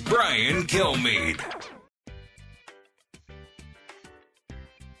 It's Brian Kilmeade.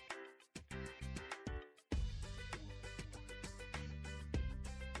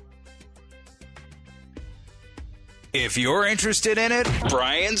 If you're interested in it,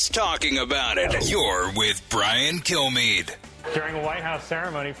 Brian's talking about it. You're with Brian Kilmeade. During a White House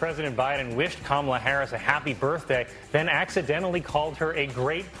ceremony, President Biden wished Kamala Harris a happy birthday, then accidentally called her a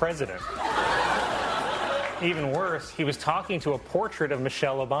great president. Even worse, he was talking to a portrait of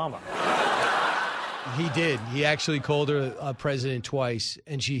Michelle Obama. He did. He actually called her a president twice,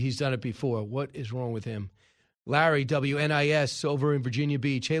 and he's done it before. What is wrong with him? Larry, WNIS, over in Virginia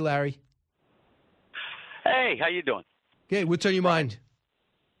Beach. Hey, Larry. Hey, how you doing? Okay, what's on your mind?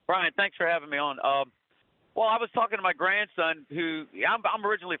 Brian, thanks for having me on. Well, I was talking to my grandson who I'm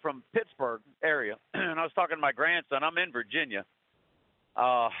originally from Pittsburgh area, and I was talking to my grandson. I'm in Virginia,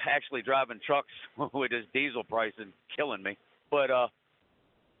 actually driving trucks with this diesel pricing killing me. But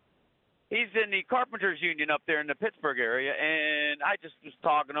he's in the Carpenters Union up there in the Pittsburgh area, and I just was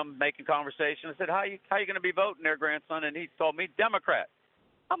talking to him, making conversation. I said, how you going to be voting there, grandson? And he told me, Democrat.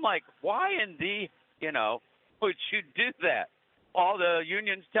 I'm like, why in the, would you do that? All the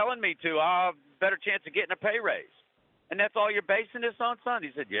union's telling me to. I'll have a better chance of getting a pay raise. And that's all you're basing this on, son? He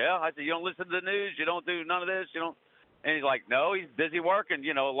said, yeah. I said, you don't listen to the news? You don't do none of this? You don't? And he's like, no, he's busy working,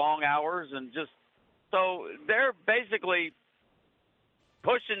 long hours. And just so they're basically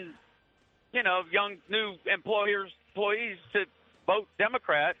pushing, young new employees to vote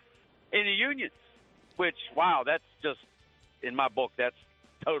Democrat in the unions, which, wow, that's just in my book, that's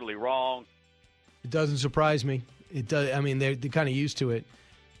totally wrong. It doesn't surprise me. It does. I mean, they're kind of used to it.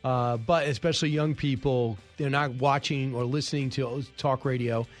 But especially young people, they're not watching or listening to talk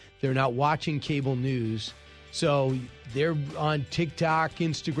radio. They're not watching cable news. So they're on TikTok,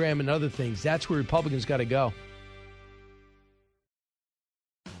 Instagram, and other things. That's where Republicans got to go.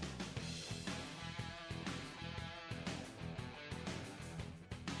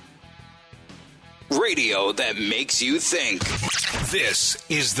 Radio that makes you think. This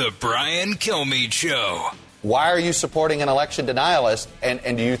is the Brian Kilmeade Show. Why are you supporting an election denialist?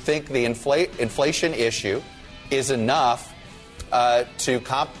 And do you think the inflation issue is enough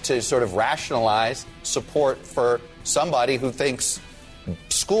to sort of rationalize support for somebody who thinks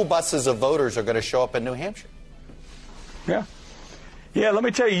school buses of voters are going to show up in New Hampshire? Yeah, let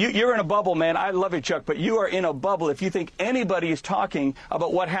me tell you, you're in a bubble, man. I love you, Chuck, but you are in a bubble if you think anybody is talking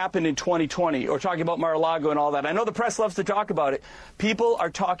about what happened in 2020 or talking about Mar-a-Lago and all that. I know the press loves to talk about it. People are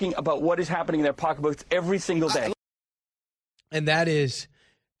talking about what is happening in their pocketbooks every single day. And that is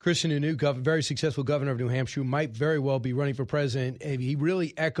Christian Sununu, very successful governor of New Hampshire, who might very well be running for president. And he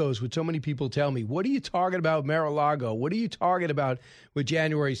really echoes what so many people tell me. What are you talking about Mar-a-Lago? What are you talking about with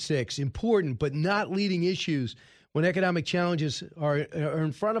January 6th? Important, but not leading issues when economic challenges are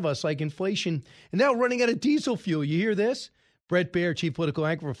in front of us, like inflation, and now running out of diesel fuel. You hear this? Bret Baier, chief political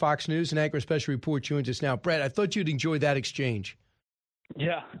anchor for Fox News and anchor of Special Report, joins us now. Brett, I thought you'd enjoy that exchange.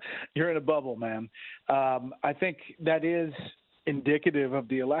 Yeah, you're in a bubble, man. I think that is indicative of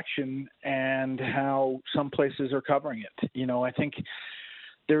the election and how some places are covering it. You know, I think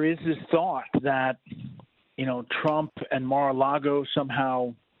there is this thought that, you know, Trump and Mar-a-Lago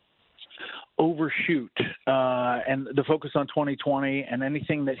somehow overshoot and the focus on 2020 and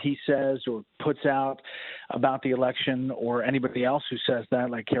anything that he says or puts out about the election or anybody else who says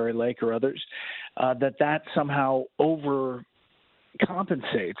that, like Kari Lake or others, that somehow overcompensates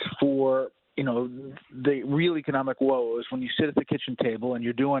for, you know, the real economic woes when you sit at the kitchen table and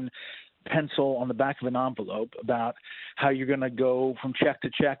you're doing pencil on the back of an envelope about how you're going to go from check to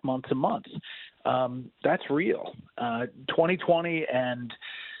check, month to month. That's real. 2020 and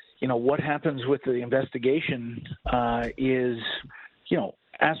you know, what happens with the investigation is, you know,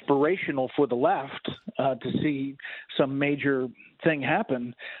 aspirational for the left to see some major thing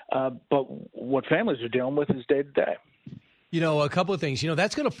happen. But what families are dealing with is day to day. You know, a couple of things. You know,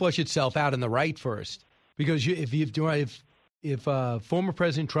 that's going to flush itself out in the right first. Because if former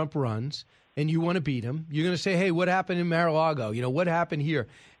President Trump runs and you want to beat him, you're going to say, hey, what happened in Mar-a-Lago? You know, what happened here?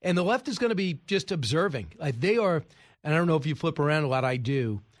 And the left is going to be just observing. Like they are, and I don't know if you flip around a lot, I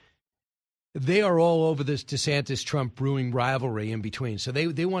do. They are all over this DeSantis-Trump brewing rivalry in between. So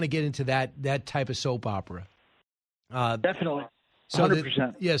they want to get into that type of soap opera. Definitely.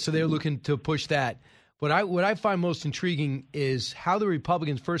 100%. So they're looking to push that. What I find most intriguing is how the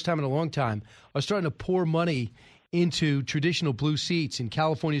Republicans, first time in a long time, are starting to pour money into traditional blue seats in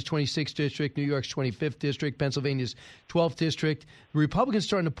California's 26th district, New York's 25th district, Pennsylvania's 12th district. The Republicans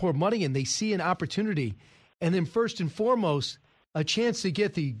starting to pour money in. They see an opportunity. And then first and foremost, a chance to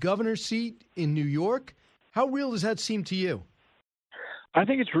get the governor's seat in New York. How real does that seem to you? I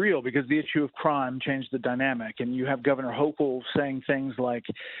think it's real because the issue of crime changed the dynamic. And you have Governor Hochul saying things like,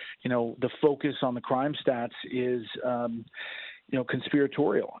 you know, the focus on the crime stats is, you know,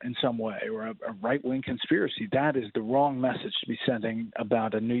 conspiratorial in some way or a right-wing conspiracy. That is the wrong message to be sending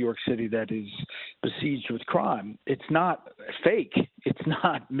about a New York City that is besieged with crime. It's not fake. It's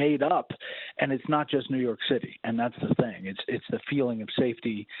not made up. And it's not just New York City. And that's the thing. It's the feeling of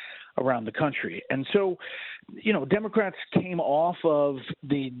safety around the country. And so, you know, Democrats came off of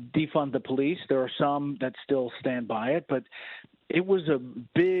the defund the police. There are some that still stand by it, but it was a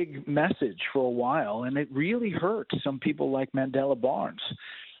big message for a while, and it really hurt some people like Mandela Barnes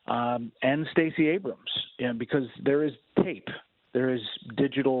and Stacey Abrams, because there is tape, there is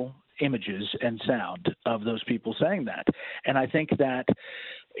digital images and sound of those people saying that. And I think that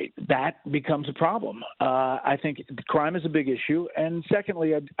becomes a problem. I think crime is a big issue. And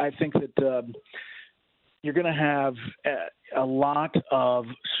secondly, I think that you're going to have a lot of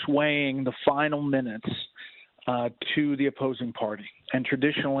swaying the final minutes to the opposing party. And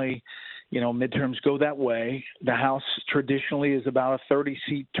traditionally, you know, midterms go that way. The House traditionally is about a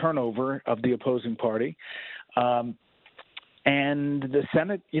 30-seat turnover of the opposing party. And the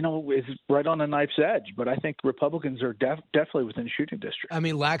Senate, you know, is right on a knife's edge. But I think Republicans are definitely within shooting distance. I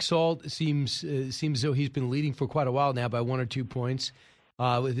mean, Laxalt seems as though he's been leading for quite a while now by 1 or 2 points.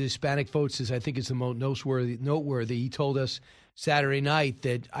 With Hispanic votes, I think is the most noteworthy. He told us Saturday night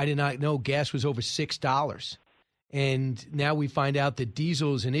that I did not know gas was over $6. And now we find out that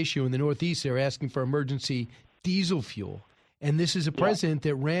diesel is an issue in the Northeast. They're asking for emergency diesel fuel. And this is a president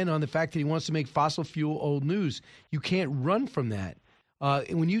that ran on the fact that he wants to make fossil fuel old news. You can't run from that.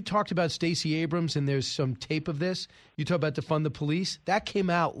 When you talked about Stacey Abrams, and there's some tape of this, you talk about defund the police. That came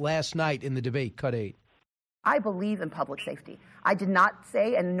out last night in the debate, Cut 8. I believe in public safety. I did not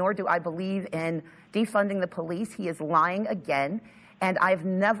say, and nor do I believe in defunding the police. He is lying again. And I've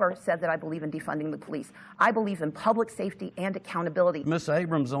never said that I believe in defunding the police. I believe in public safety and accountability. Ms.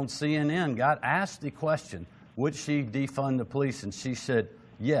 Abrams on CNN got asked the question, would she defund the police? And she said,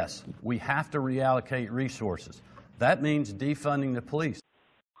 yes, we have to reallocate resources. That means defunding the police.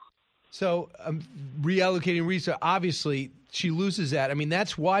 So reallocating resources, obviously, she loses that. I mean,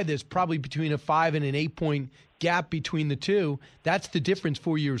 that's why there's probably between a 5 and an 8 point gap between the two. That's the difference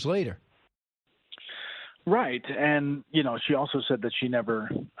 4 years later. Right. And, she also said that she never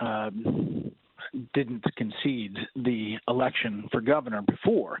didn't concede the election for governor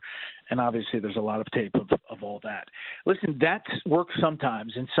before. And obviously there's a lot of tape of all that. Listen, that works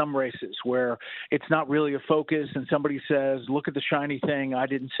sometimes in some races where it's not really a focus and somebody says, look at the shiny thing, I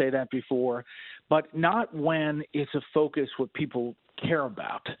didn't say that before, but not when it's a focus what people care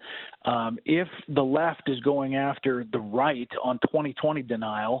about. If the left is going after the right on 2020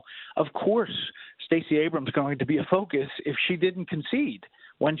 denial, of course Stacey Abrams is going to be a focus if she didn't concede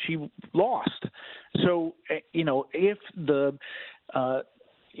when she lost. So, if the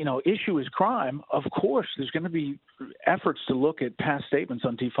issue is crime, of course there's going to be efforts to look at past statements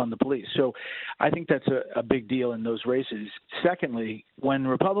on defund the police. So I think that's a big deal in those races. Secondly, when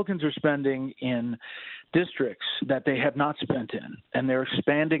Republicans are spending in districts that they have not spent in and they're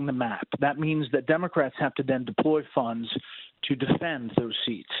expanding the map, that means that Democrats have to then deploy funds to defend those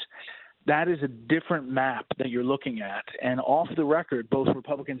seats. That is a different map that you're looking at. And off the record, both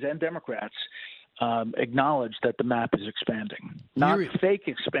Republicans and Democrats acknowledge that the map is expanding. Not fake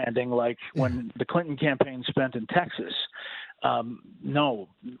expanding like when the Clinton campaign spent in Texas. No,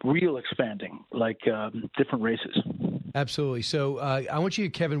 real expanding like different races. Absolutely. So I want you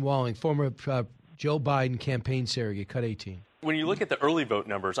to Kevin Walling, former Joe Biden campaign surrogate, Cut 18. When you look at the early vote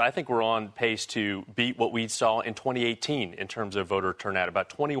numbers, I think we're on pace to beat what we saw in 2018 in terms of voter turnout. About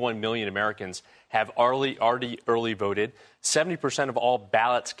 21 million Americans have already early voted. 70% of all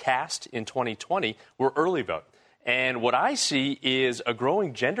ballots cast in 2020 were early vote. And what I see is a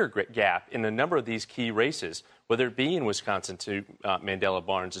growing gender gap in a number of these key races, whether it be in Wisconsin, to Mandela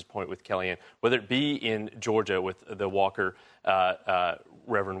Barnes' point with Kellyanne, whether it be in Georgia with the Walker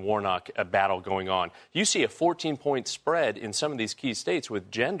Reverend Warnock battle going on. You see a 14-point spread in some of these key states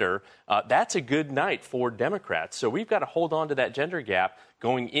with gender. That's a good night for Democrats. So we've got to hold on to that gender gap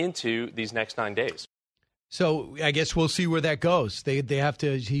going into these next 9 days. So I guess we'll see where that goes. They have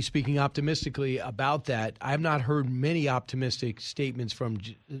to. He's speaking optimistically about that. I have not heard many optimistic statements from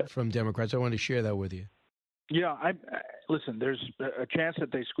Democrats. I want to share that with you. Yeah, listen, there's a chance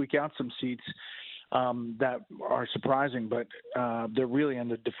that they squeak out some seats that are surprising, but they're really in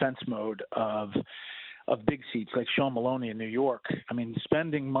the defense mode of big seats like Sean Maloney in New York. I mean,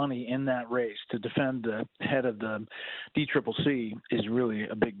 spending money in that race to defend the head of the DCCC is really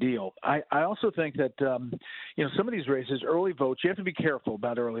a big deal. I also think that, some of these races, early votes, you have to be careful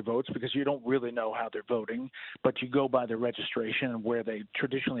about early votes because you don't really know how they're voting, but you go by their registration and where they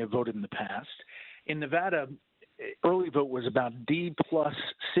traditionally have voted in the past. In Nevada, early vote was about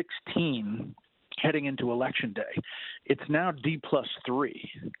D+16 heading into Election Day. It's now D+3.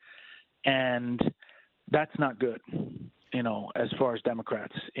 And that's not good, as far as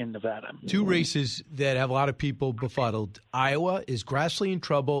Democrats in Nevada. Two races that have a lot of people befuddled. Iowa, is Grassley in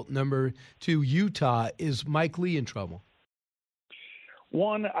trouble? Number two, Utah, is Mike Lee in trouble?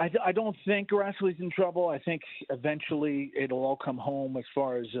 One, I don't think Grassley's in trouble. I think eventually it'll all come home as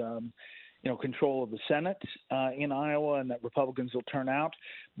far as control of the Senate in Iowa, and that Republicans will turn out.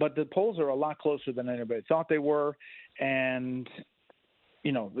 But the polls are a lot closer than anybody thought they were, and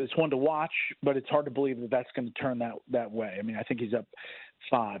it's one to watch, but it's hard to believe that that's going to turn that way. I mean, I think he's up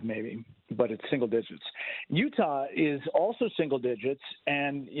 5 maybe, but it's single digits. Utah is also single digits,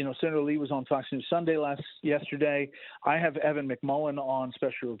 and Senator Lee was on Fox News Sunday yesterday. I have Evan McMullen on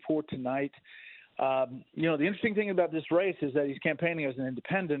Special Report tonight. The interesting thing about this race is that he's campaigning as an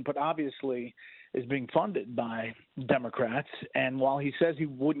independent, but obviously is being funded by Democrats. And while he says he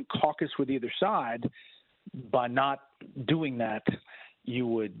wouldn't caucus with either side, by not doing that, you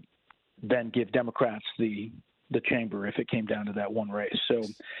would then give Democrats the chamber if it came down to that one race. So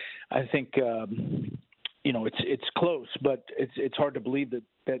I think it's close, but it's hard to believe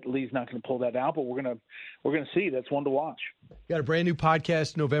that Lee's not going to pull that out. But we're gonna see. That's one to watch. Got a brand new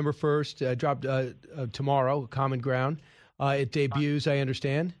podcast November 1st, dropped tomorrow, Common Ground. It debuts, I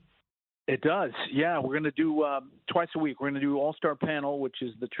understand. It does. Yeah, we're going to do twice a week. We're going to do All-Star Panel, which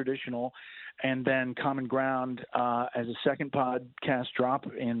is the traditional, and then Common Ground as a second podcast drop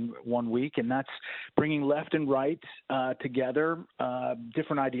in 1 week. And that's bringing left and right together,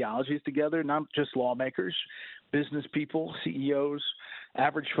 different ideologies together, not just lawmakers, business people, CEOs,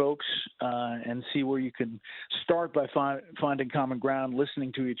 average folks, and see where you can start by finding common ground,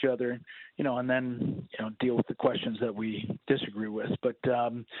 listening to each other, and then, deal with the questions that we disagree with. But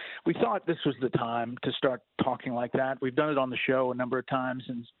we thought this was the time to start talking like that. We've done it on the show a number of times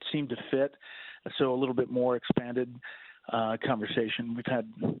and seemed to fit. So a little bit more expanded conversation. We've had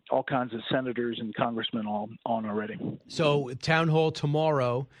all kinds of senators and congressmen all on already. So town hall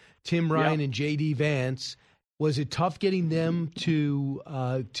tomorrow, Tim Ryan and J.D. Vance. Was it tough getting them to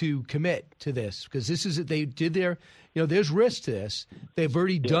commit to this? Because they did their, there's risk to this. They've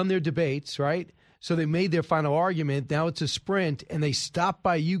already done their debates, right? So they made their final argument. Now it's a sprint, and they stopped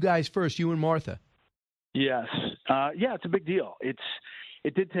by you guys first, you and Martha. Yes. It's a big deal.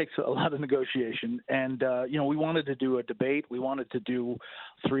 It did take a lot of negotiation, and we wanted to do a debate. We wanted to do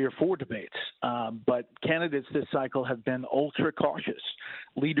 3 or 4 debates, but candidates this cycle have been ultra cautious.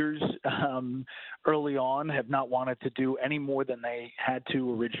 Leaders early on have not wanted to do any more than they had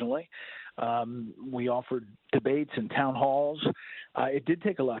to originally. We offered debates and town halls. It did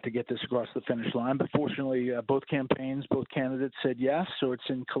take a lot to get this across the finish line, but fortunately, both candidates said yes. So it's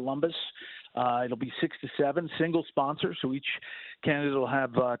in Columbus. It'll be 6 to 7, single sponsor. So each candidate will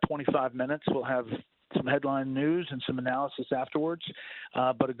have 25 minutes. We'll have some headline news and some analysis afterwards,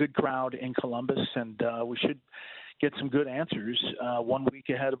 but a good crowd in Columbus, and we should get some good answers 1 week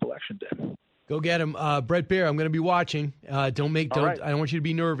ahead of Election Day. Go get him. Bret Baier, I'm going to be watching. I don't want you to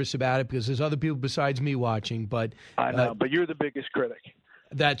be nervous about it because there's other people besides me watching. But I know, but you're the biggest critic.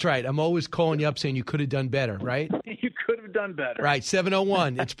 That's right. I'm always calling you up saying you could have done better, right? You could have done better. Right,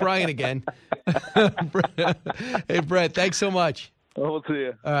 7:01. It's Brian again. Hey, Bret, thanks so much. We'll see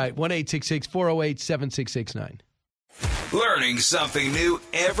you. All right, 1-866-408-7669. Learning something new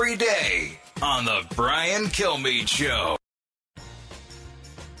every day on the Brian Kilmeade Show.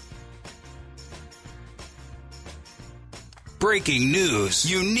 Breaking news,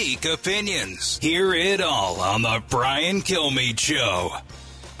 unique opinions. Hear it all on the Brian Kilmeade Show.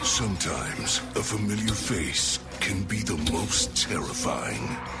 Sometimes a familiar face can be the most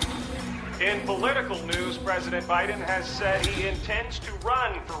terrifying. In political news, President Biden has said he intends to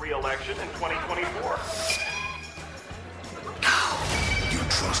run for re-election in 2024. You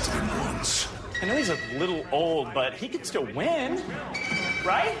trusted him once. I know he's a little old, but he could still win,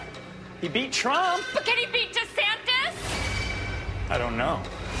 right? He beat Trump. But can he beat DeSantis? I don't know.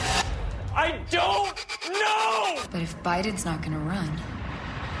 I don't know! But if Biden's not going to run,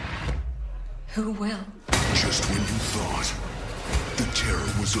 who will? Just when you thought the terror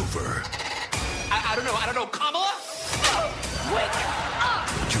was over. I don't know. Kamala? Wake up!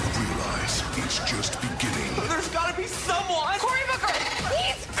 You realize it's just beginning. There's got to be someone. Cory Booker,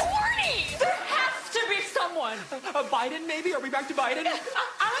 he's corny. There has to be someone. Biden, maybe? Are we back to Biden? Yeah,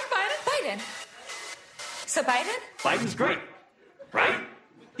 I like Biden. Biden. So Biden? Biden's great. Right?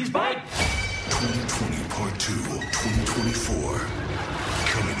 He's Biden. 2020 Part 2, 2024.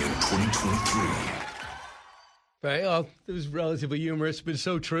 Coming in 2023. Right. Well, it was relatively humorous, but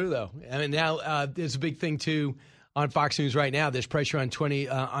so true, though. I mean, now there's a big thing, too, on Fox News right now. There's pressure on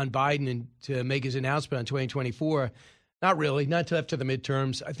Biden and to make his announcement on 2024. Not really. Not until after the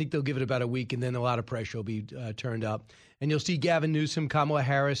midterms. I think they'll give it about a week, and then a lot of pressure will be turned up. And you'll see Gavin Newsom, Kamala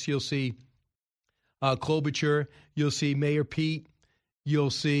Harris. You'll see Klobuchar. You'll see Mayor Pete.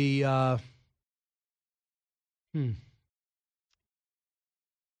 You'll see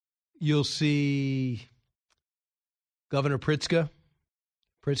you'll see Governor Pritzker.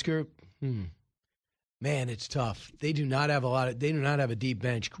 Man, it's tough. They do not have a deep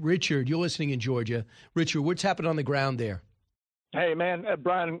bench. Richard, you're listening in Georgia. Richard, what's happened on the ground there? Hey, man,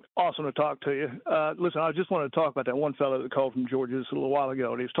 Brian, awesome to talk to you. Listen, I just wanted to talk about that one fellow that called from Georgia just a little while ago.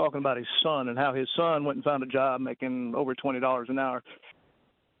 And he was talking about his son and how his son went and found a job making over $20 an hour.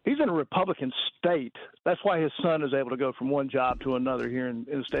 He's in a Republican state. That's why his son is able to go from one job to another here in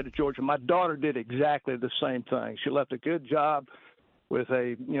the state of Georgia. My daughter did exactly the same thing. She left a good job with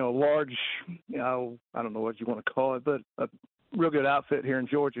a, large, I don't know what you want to call it, but a real good outfit here in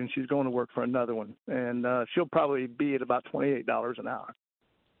Georgia, and she's going to work for another one. And she'll probably be at about $28 an hour.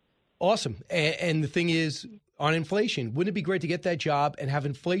 Awesome. And the thing is, on inflation, wouldn't it be great to get that job and have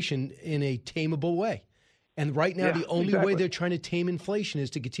inflation in a tameable way? And right now, the only way they're trying to tame inflation is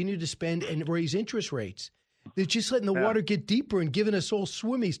to continue to spend and raise interest rates. They're just letting the water get deeper and giving us all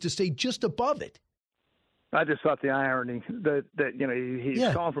swimmies to stay just above it. I just thought the irony that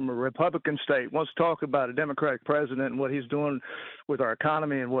he's gone from a Republican state, wants to talk about a Democratic president and what he's doing with our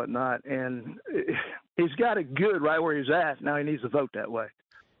economy and whatnot, and he's got it good right where he's at. Now he needs to vote that way.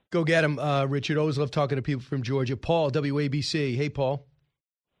 Go get him, Richard. Always love talking to people from Georgia. Paul, WABC. Hey, Paul.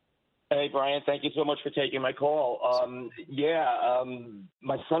 Hey, Brian, thank you so much for taking my call.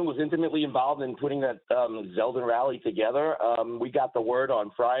 My son was intimately involved in putting that Zeldin rally together. We got the word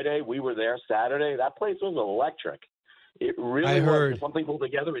on Friday. We were there Saturday. That place was electric. It really was something pulled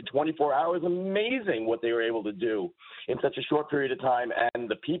together in 24 hours. Amazing what they were able to do in such a short period of time. And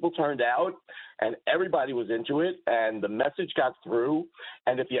the people turned out, and everybody was into it, and the message got through.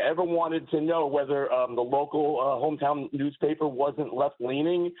 And if you ever wanted to know whether the local hometown newspaper wasn't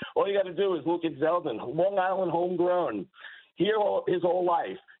left-leaning, all you got to do is look at Zeldin, Long Island homegrown. Here his whole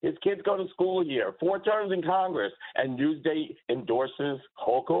life. His kids go to school here, 4 terms in Congress, and Newsday endorses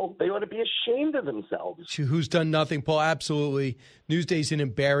Hochul. They ought to be ashamed of themselves. Who's done nothing, Paul? Absolutely. Newsday's an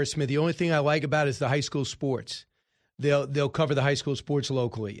embarrassment. The only thing I like about it is the high school sports. They'll cover the high school sports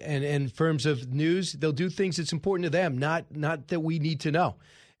locally. And in terms of news, they'll do things that's important to them, not that we need to know.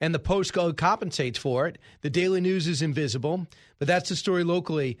 And the Post compensates for it. The Daily News is invisible, but that's the story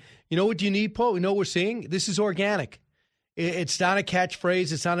locally. You know what you need, Paul? You know what we're seeing? This is organic. It's not a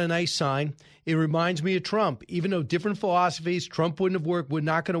catchphrase. It's not a nice sign. It reminds me of Trump. Even though different philosophies, Trump wouldn't have worked. We're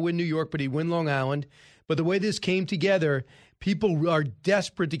not going to win New York, but he'd win Long Island. But the way this came together, people are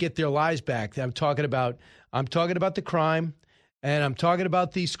desperate to get their lives back. I'm talking about the crime, and I'm talking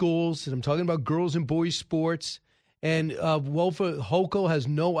about these schools, and I'm talking about girls and boys sports. And Hochul has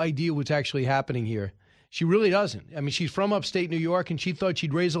no idea what's actually happening here. She really doesn't. I mean, she's from upstate New York, and she thought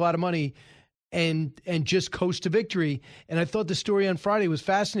she'd raise a lot of money and just coast to victory. And I thought the story on Friday was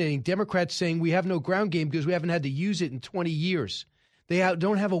fascinating. Democrats saying we have no ground game because we haven't had to use it in 20 years. They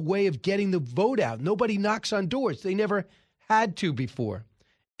don't have a way of getting the vote out. Nobody knocks on doors. They never had to before.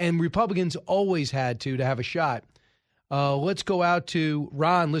 And Republicans always had to have a shot. Let's go out to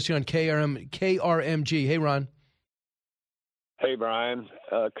Ron, listening on KRMG. Hey, Ron. Hey, Brian.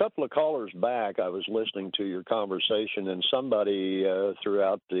 A couple of callers back, I was listening to your conversation, and somebody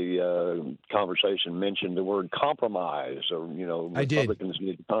throughout the conversation mentioned the word compromise, or, Republicans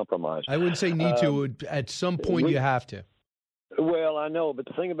need to compromise. I wouldn't say need to. At some point, you have to. Well, I know, but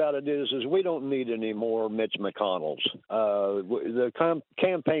the thing about it is we don't need any more Mitch McConnells. The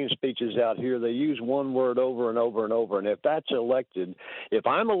campaign speeches out here, they use one word over and over and over, and if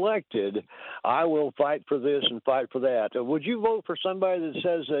I'm elected, I will fight for this and fight for that. Would you vote for somebody that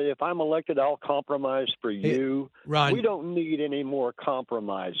says if I'm elected, I'll compromise for you? Ron. We don't need any more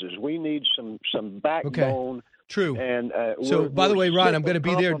compromises. We need some backbone. Okay. True. And so, by the way, Ron, I'm going to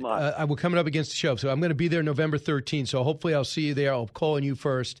be there. We're coming up against the show, so I'm going to be there November 13th. So hopefully I'll see you there. I'll call on you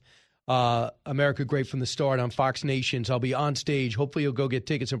first. America Great from the Start on Fox Nations. I'll be on stage. Hopefully you'll go get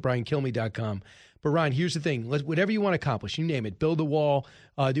tickets at BrianKilmeade.com. But, Ron, here's the thing. Whatever you want to accomplish, you name it, build a wall,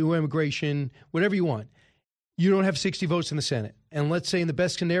 do immigration, whatever you want. You don't have 60 votes in the Senate. And let's say in the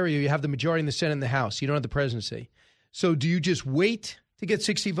best scenario, you have the majority in the Senate and the House. You don't have the presidency. So do you just wait to get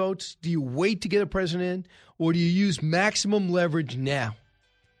 60 votes? Do you wait to get a president in? Or do you use maximum leverage now?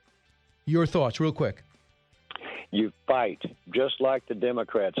 Your thoughts, real quick. You fight, just like the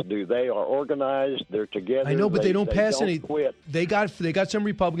Democrats do. They are organized. They're together. I know, but they don't pass any. Quit. They got some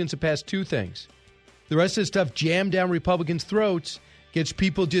Republicans to pass 2 things. The rest of the stuff jammed down Republicans' throats gets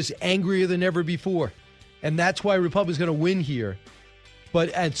people just angrier than ever before. And that's why Republicans going to win here. But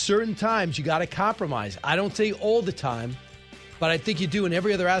at certain times, you got to compromise. I don't say all the time, but I think you do in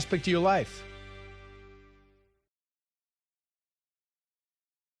every other aspect of your life.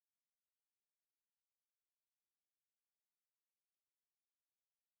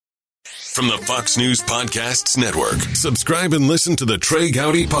 From the Fox News Podcasts Network. Subscribe and listen to the Trey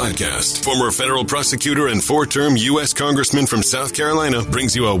Gowdy Podcast. Former federal prosecutor and 4-term U.S. Congressman from South Carolina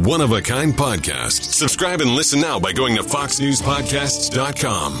brings you a one-of-a-kind podcast. Subscribe and listen now by going to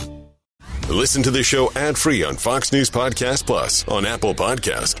foxnewspodcasts.com. Listen to the show ad-free on Fox News Podcast Plus, on Apple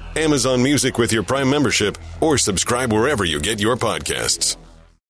Podcast, Amazon Music with your Prime membership, or subscribe wherever you get your podcasts.